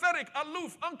apathetic,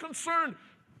 aloof, unconcerned,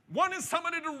 wanting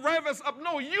somebody to rev us up.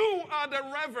 No, you are the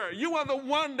rever. You are the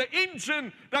one, the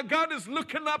engine that God is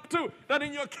looking up to. That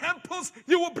in your campus,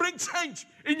 you will bring change.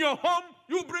 In your home,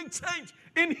 You will bring change.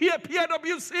 In here,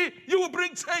 PIWC, you will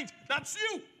bring change. That's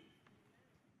you.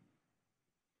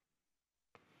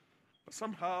 But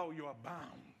somehow you are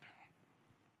bound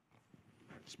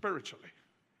spiritually.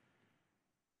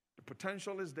 The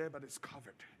potential is there, but it's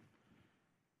covered.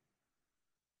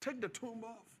 Take the tomb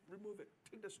off. Remove it.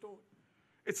 Take the stone.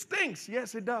 It stinks.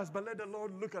 Yes, it does. But let the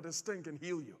Lord look at the stink and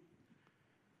heal you.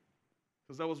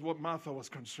 Because that was what Martha was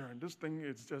concerned. This thing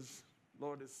is just,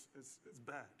 Lord, it's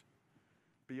bad.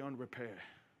 Beyond repair.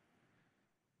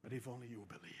 But if only you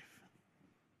believe.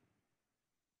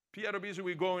 PIWC,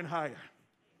 we're going higher.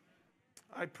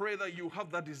 I pray that you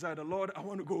have that desire. Lord, I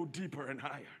want to go deeper and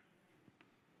higher.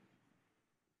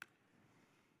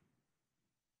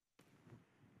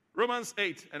 Romans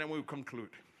 8, and then we'll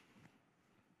conclude.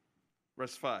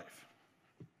 Verse 5.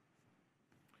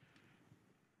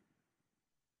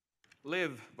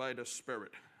 Live by the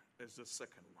Spirit is the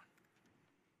second one.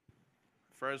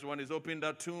 First one is open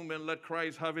that tomb and let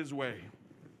Christ have his way.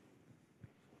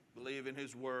 Believe in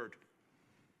his word.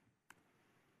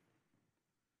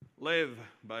 Live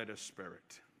by the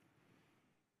Spirit.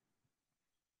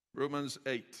 Romans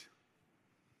 8.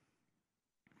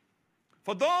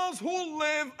 For those who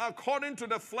live according to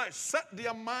the flesh set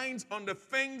their minds on the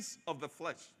things of the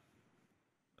flesh.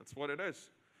 That's what it is.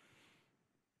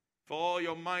 For all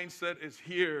your mindset is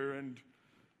here, and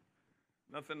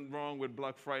nothing wrong with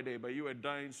Black Friday, but you were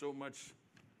dying so much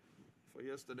for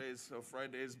yesterday's or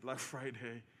Friday's Black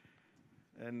Friday,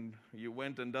 and you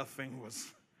went and that thing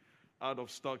was out of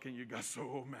stock and you got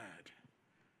so mad.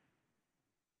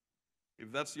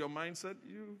 If that's your mindset,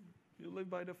 you live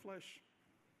by the flesh.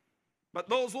 But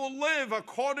those who live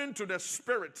according to the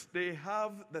Spirit, they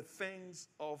have the things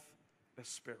of the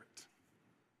Spirit.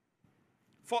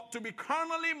 For to be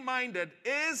carnally minded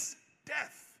is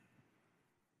death.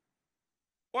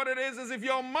 What it is if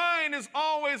your mind is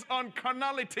always on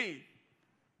carnality,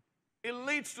 it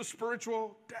leads to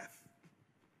spiritual death.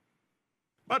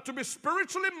 But to be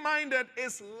spiritually minded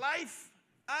is life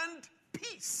and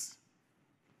peace.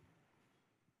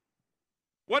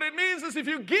 What it means is if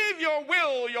you give your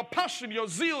will, your passion, your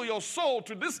zeal, your soul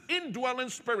to this indwelling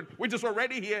Spirit, which is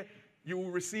already here, you will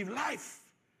receive life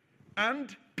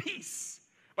and peace.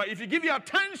 But if you give your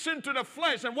attention to the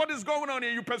flesh and what is going on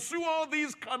here, you pursue all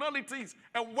these carnalities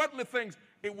and worldly things,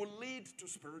 it will lead to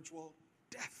spiritual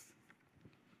death.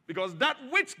 Because that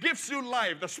which gives you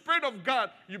life, the Spirit of God,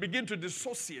 you begin to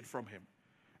dissociate from him.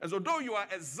 As though you are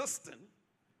existing,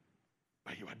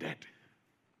 but you are dead.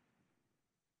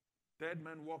 Dead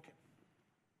man walking.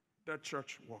 Dead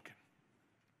church walking.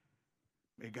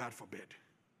 May God forbid.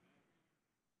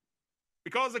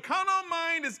 Because the carnal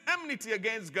mind is enmity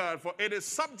against God, for it is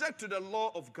subject to the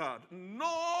law of God.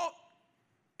 Nor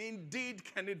indeed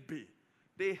can it be.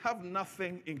 They have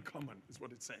nothing in common, is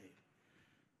what it's saying.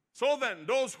 So then,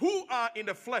 those who are in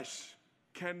the flesh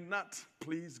cannot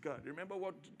please God. Remember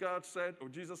what God said, or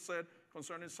Jesus said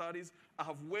concerning Sardis? I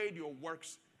have weighed your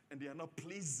works, and they are not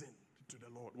pleasing to the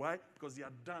Lord. Why? Because they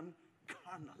are done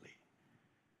carnally.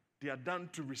 They are done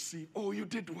to receive, oh, you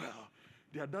did well.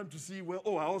 They are done to see, well,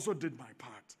 oh, I also did my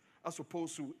part. As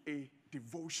opposed to a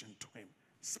devotion to him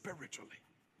spiritually.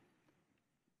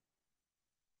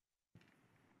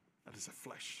 That is a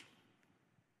flesh.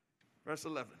 Verse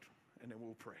 11, and then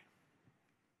we'll pray.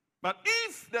 But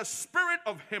if the Spirit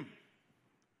of him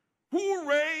who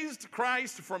raised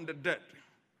Christ from the dead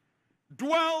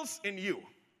dwells in you.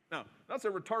 Now, that's a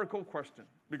rhetorical question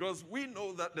because we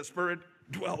know that the Spirit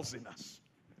dwells in us.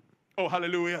 Oh,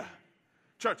 hallelujah.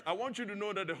 Church, I want you to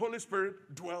know that the Holy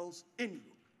Spirit dwells in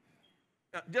you.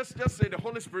 Now, just say the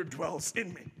Holy Spirit dwells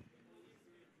in me.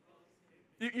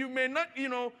 You may not, you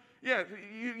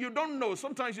don't know.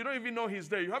 Sometimes you don't even know he's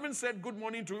there. You haven't said good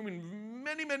morning to him in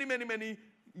many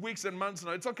weeks and months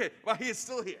now. It's okay, but he is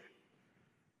still here.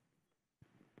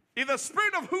 If the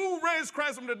Spirit of who raised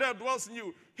Christ from the dead dwells in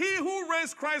you, he who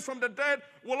raised Christ from the dead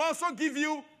will also give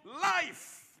you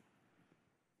life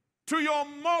to your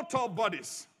mortal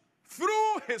bodies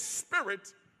through his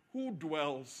Spirit who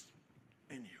dwells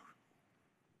in you.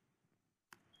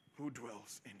 Who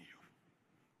dwells in you.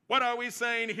 What are we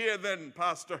saying here then,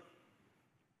 Pastor?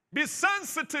 Be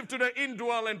sensitive to the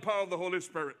indwelling power of the Holy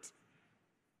Spirit.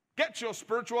 Get your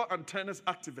spiritual antennas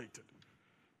activated.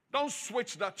 Don't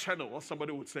switch that channel, or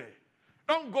somebody would say.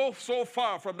 Don't go so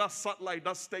far from that satellite,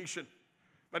 that station.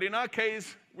 But in our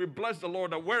case, we bless the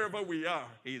Lord that wherever we are,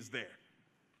 he is there.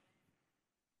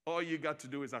 All you got to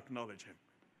do is acknowledge him.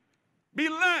 Be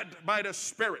led by the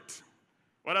Spirit.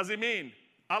 What does it mean?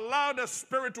 Allow the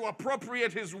Spirit to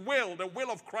appropriate his will, the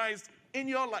will of Christ in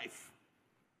your life.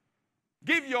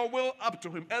 Give your will up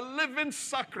to him, a living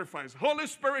sacrifice. Holy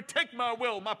Spirit, take my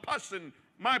will, my passion,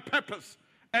 my purpose,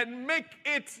 and make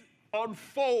it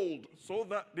unfold so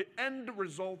that the end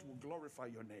result will glorify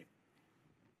your name.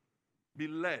 Be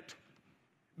led.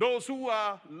 Those who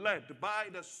are led by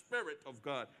the Spirit of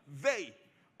God, they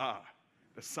are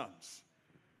the sons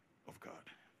of God.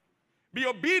 Be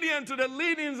obedient to the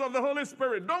leadings of the Holy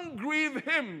Spirit. Don't grieve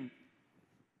him.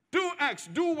 Do X,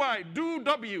 do Y, do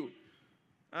W.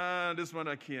 This one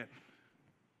I can't.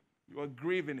 You are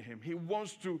grieving him. He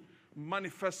wants to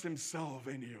manifest himself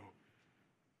in you,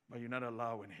 but you're not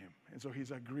allowing him. And so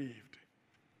he's aggrieved.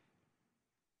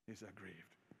 He's aggrieved.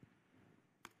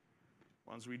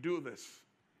 Once we do this,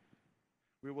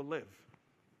 we will live.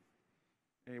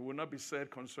 And it will not be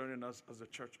said concerning us as a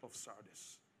church of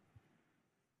Sardis,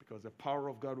 because the power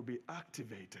of God will be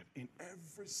activated in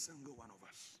every single one of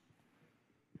us.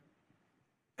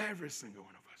 Every single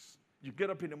one of us. You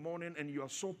get up in the morning and you are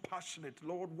so passionate.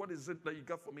 Lord, what is it that you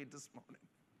got for me this morning?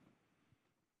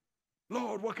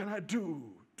 Lord, what can I do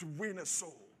to win a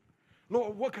soul?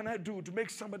 Lord, what can I do to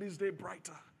make somebody's day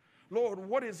brighter? Lord,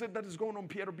 what is it that is going on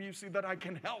PWC that I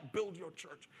can help build your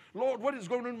church? Lord, what is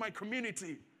going on in my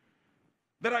community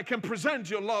that I can present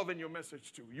your love and your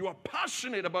message to? You are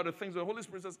passionate about the things. The Holy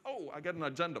Spirit says, oh, I got an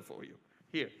agenda for you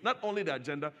here. Not only the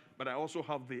agenda, but I also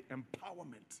have the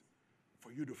empowerment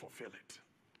for you to fulfill it.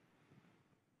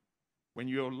 When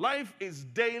your life is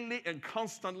daily and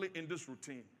constantly in this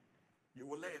routine, you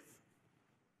will live.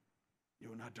 You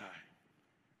will not die.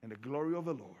 And the glory of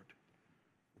the Lord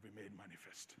will be made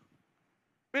manifest.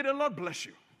 May the Lord bless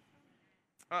you.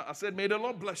 I said, may the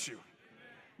Lord bless you.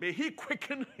 May he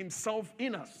quicken himself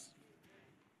in us.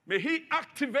 May he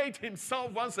activate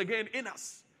himself once again in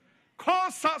us.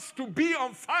 Cause us to be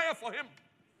on fire for him.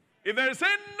 If there is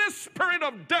any spirit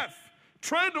of death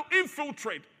trying to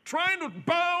infiltrate, trying to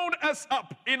bound us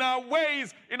up in our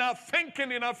ways, in our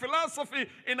thinking, in our philosophy,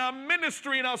 in our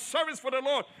ministry, in our service for the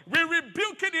Lord, we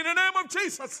rebuke it in the name of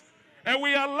Jesus. And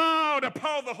we allow the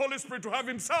power of the Holy Spirit to have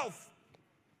himself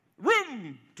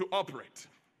room to operate,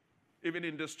 even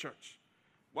in this church.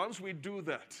 Once we do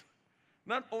that,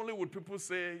 not only would people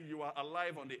say you are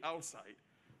alive on the outside,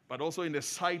 but also in the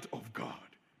sight of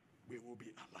God, we will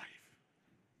be alive.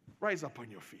 Rise up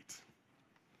on your feet.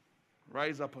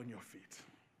 Rise up on your feet.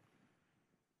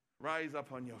 Rise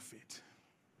up on your feet.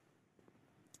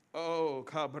 Oh,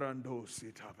 Kabrando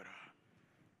Sitabra.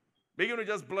 Begin to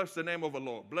just bless the name of the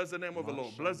Lord. Bless the name of the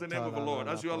Lord. Bless the name of the Lord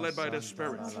as you are led by the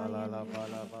Spirit.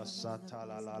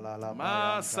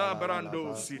 Masa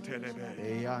brando sitelebe.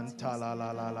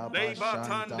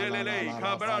 Leibatandelele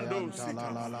kabrando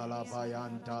sita.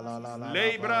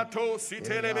 Leibrato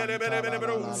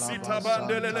sitelebelebelebelebro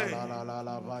sitabandelele.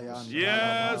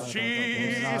 Yes,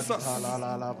 Jesus.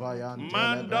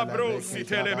 Manda bro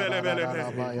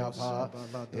sitelebelebelebe.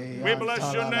 We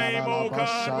bless your name, oh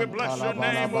God. We bless your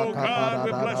name, oh God. God,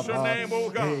 we bless your name, oh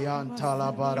God.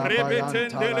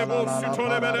 Ekatolebo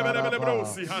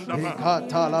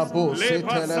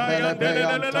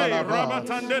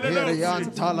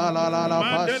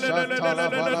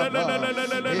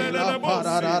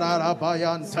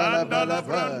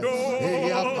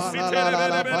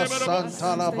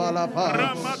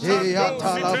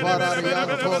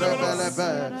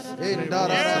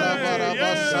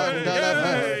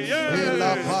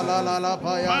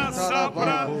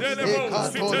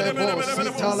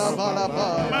sitalabalaba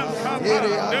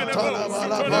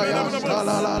iriantalabalaba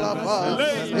yantalalaba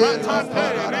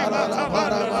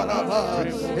ilaparalalabalaba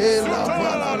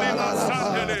ilapalalaba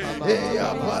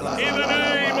in the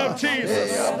name of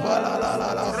Jesus.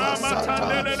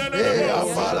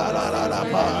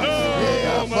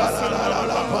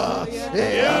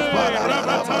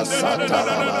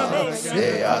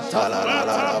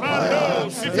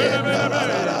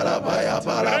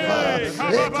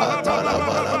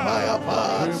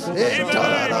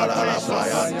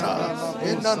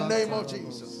 In the name of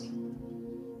Jesus.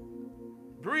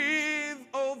 Breathe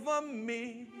over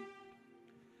me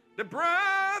the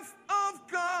breath of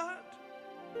God.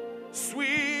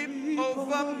 Sweep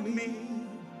over me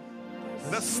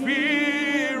the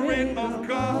Spirit of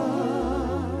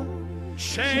God.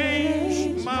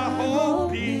 Change my whole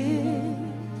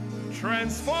being.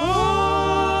 Transform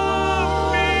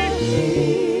me.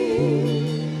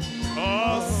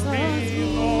 Cause me,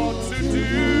 Lord, to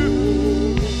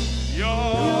do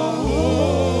your will.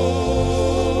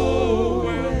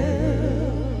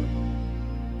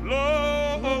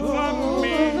 Blow over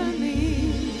me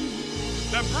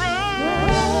the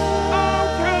breath of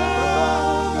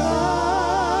God.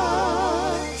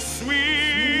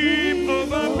 Sweep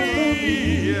over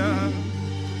me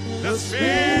the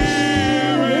Spirit.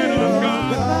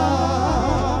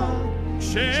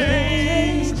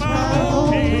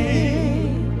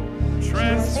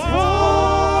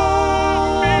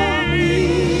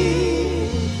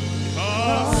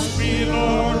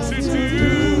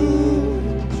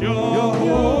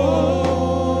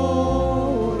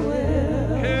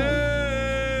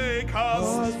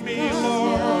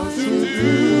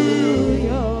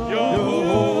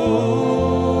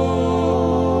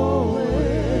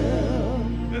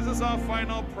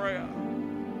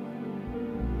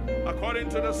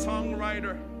 to the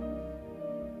songwriter,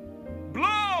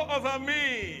 blow over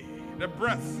me the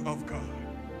breath of God.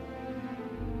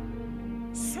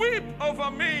 Sweep over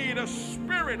me the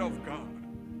Spirit of God.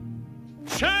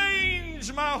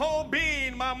 Change my whole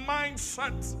being, my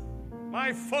mindset,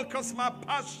 my focus, my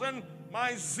passion,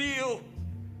 my zeal,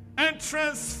 and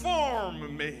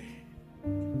transform me.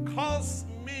 Cause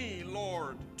me,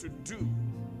 Lord, to do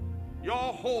your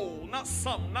whole, not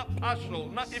some, not partial,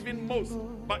 not even most,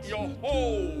 but your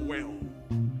whole will.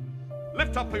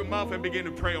 Lift up your mouth and begin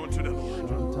to pray unto the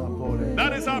Lord.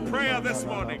 That is our prayer this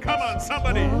morning. Come on,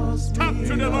 somebody, talk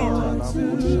to the Lord.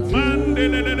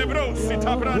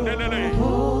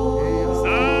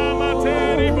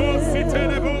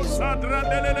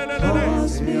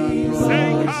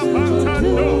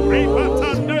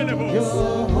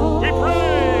 We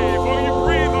pray for you.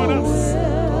 Breathe on us.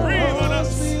 Breathe on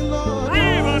us.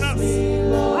 Breathe on us.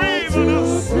 Breathe on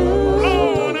us.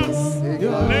 Blow on us. We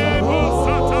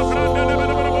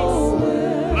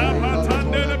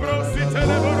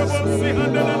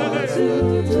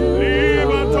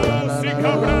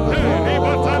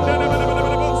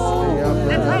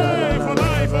pray for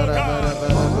life, oh God.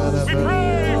 We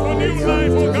pray for new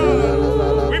life, oh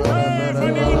God. We pray for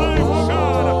new life, oh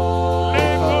God.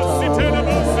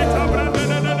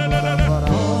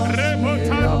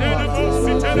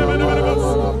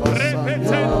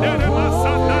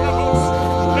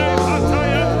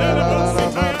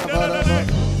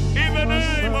 In the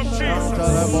name of Jesus.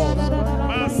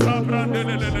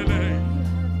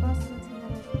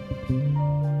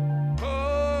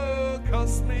 Oh,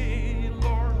 cause me,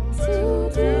 Lord, to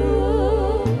do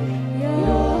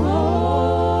your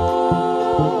whole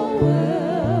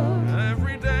will.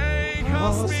 Every day,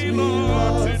 cause me,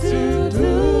 Lord, to do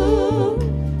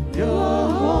your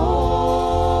whole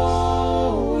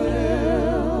will.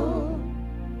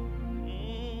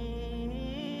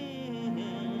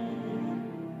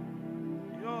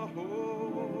 Your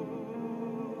whole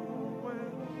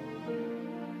will.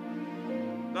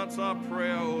 That's our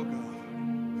prayer, oh God.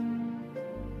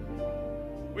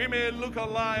 We may look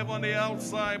alive on the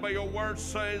outside, but your word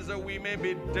says that we may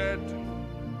be dead.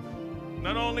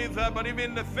 Not only that, but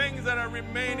even the things that are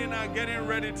remaining are getting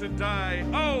ready to die.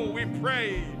 Oh, we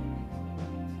pray,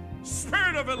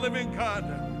 Spirit of a living God,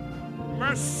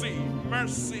 mercy,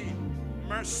 mercy,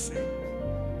 mercy.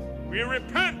 We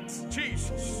repent,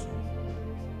 Jesus.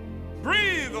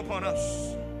 Breathe upon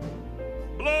us.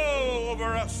 Blow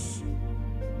over us.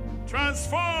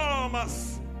 Transform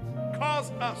us.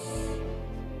 Cause us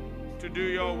to do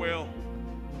your will.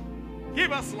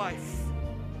 Give us life.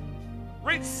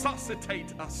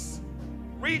 Resuscitate us.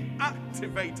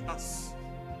 Reactivate us.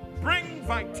 Bring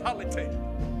vitality.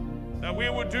 That we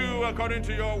will do according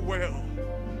to your will.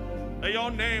 That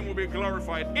your name will be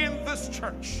glorified in this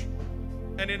church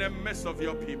and in the midst of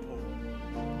your people.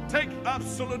 Take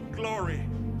absolute glory,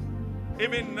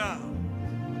 even now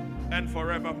and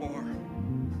forevermore.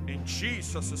 In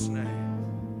Jesus'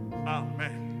 name,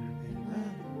 amen.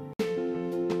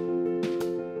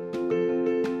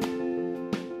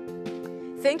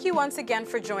 Thank you once again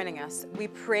for joining us. We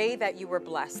pray that you were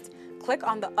blessed. Click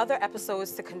on the other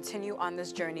episodes to continue on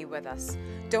this journey with us.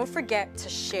 Don't forget to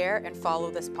share and follow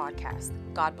this podcast.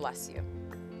 God bless you.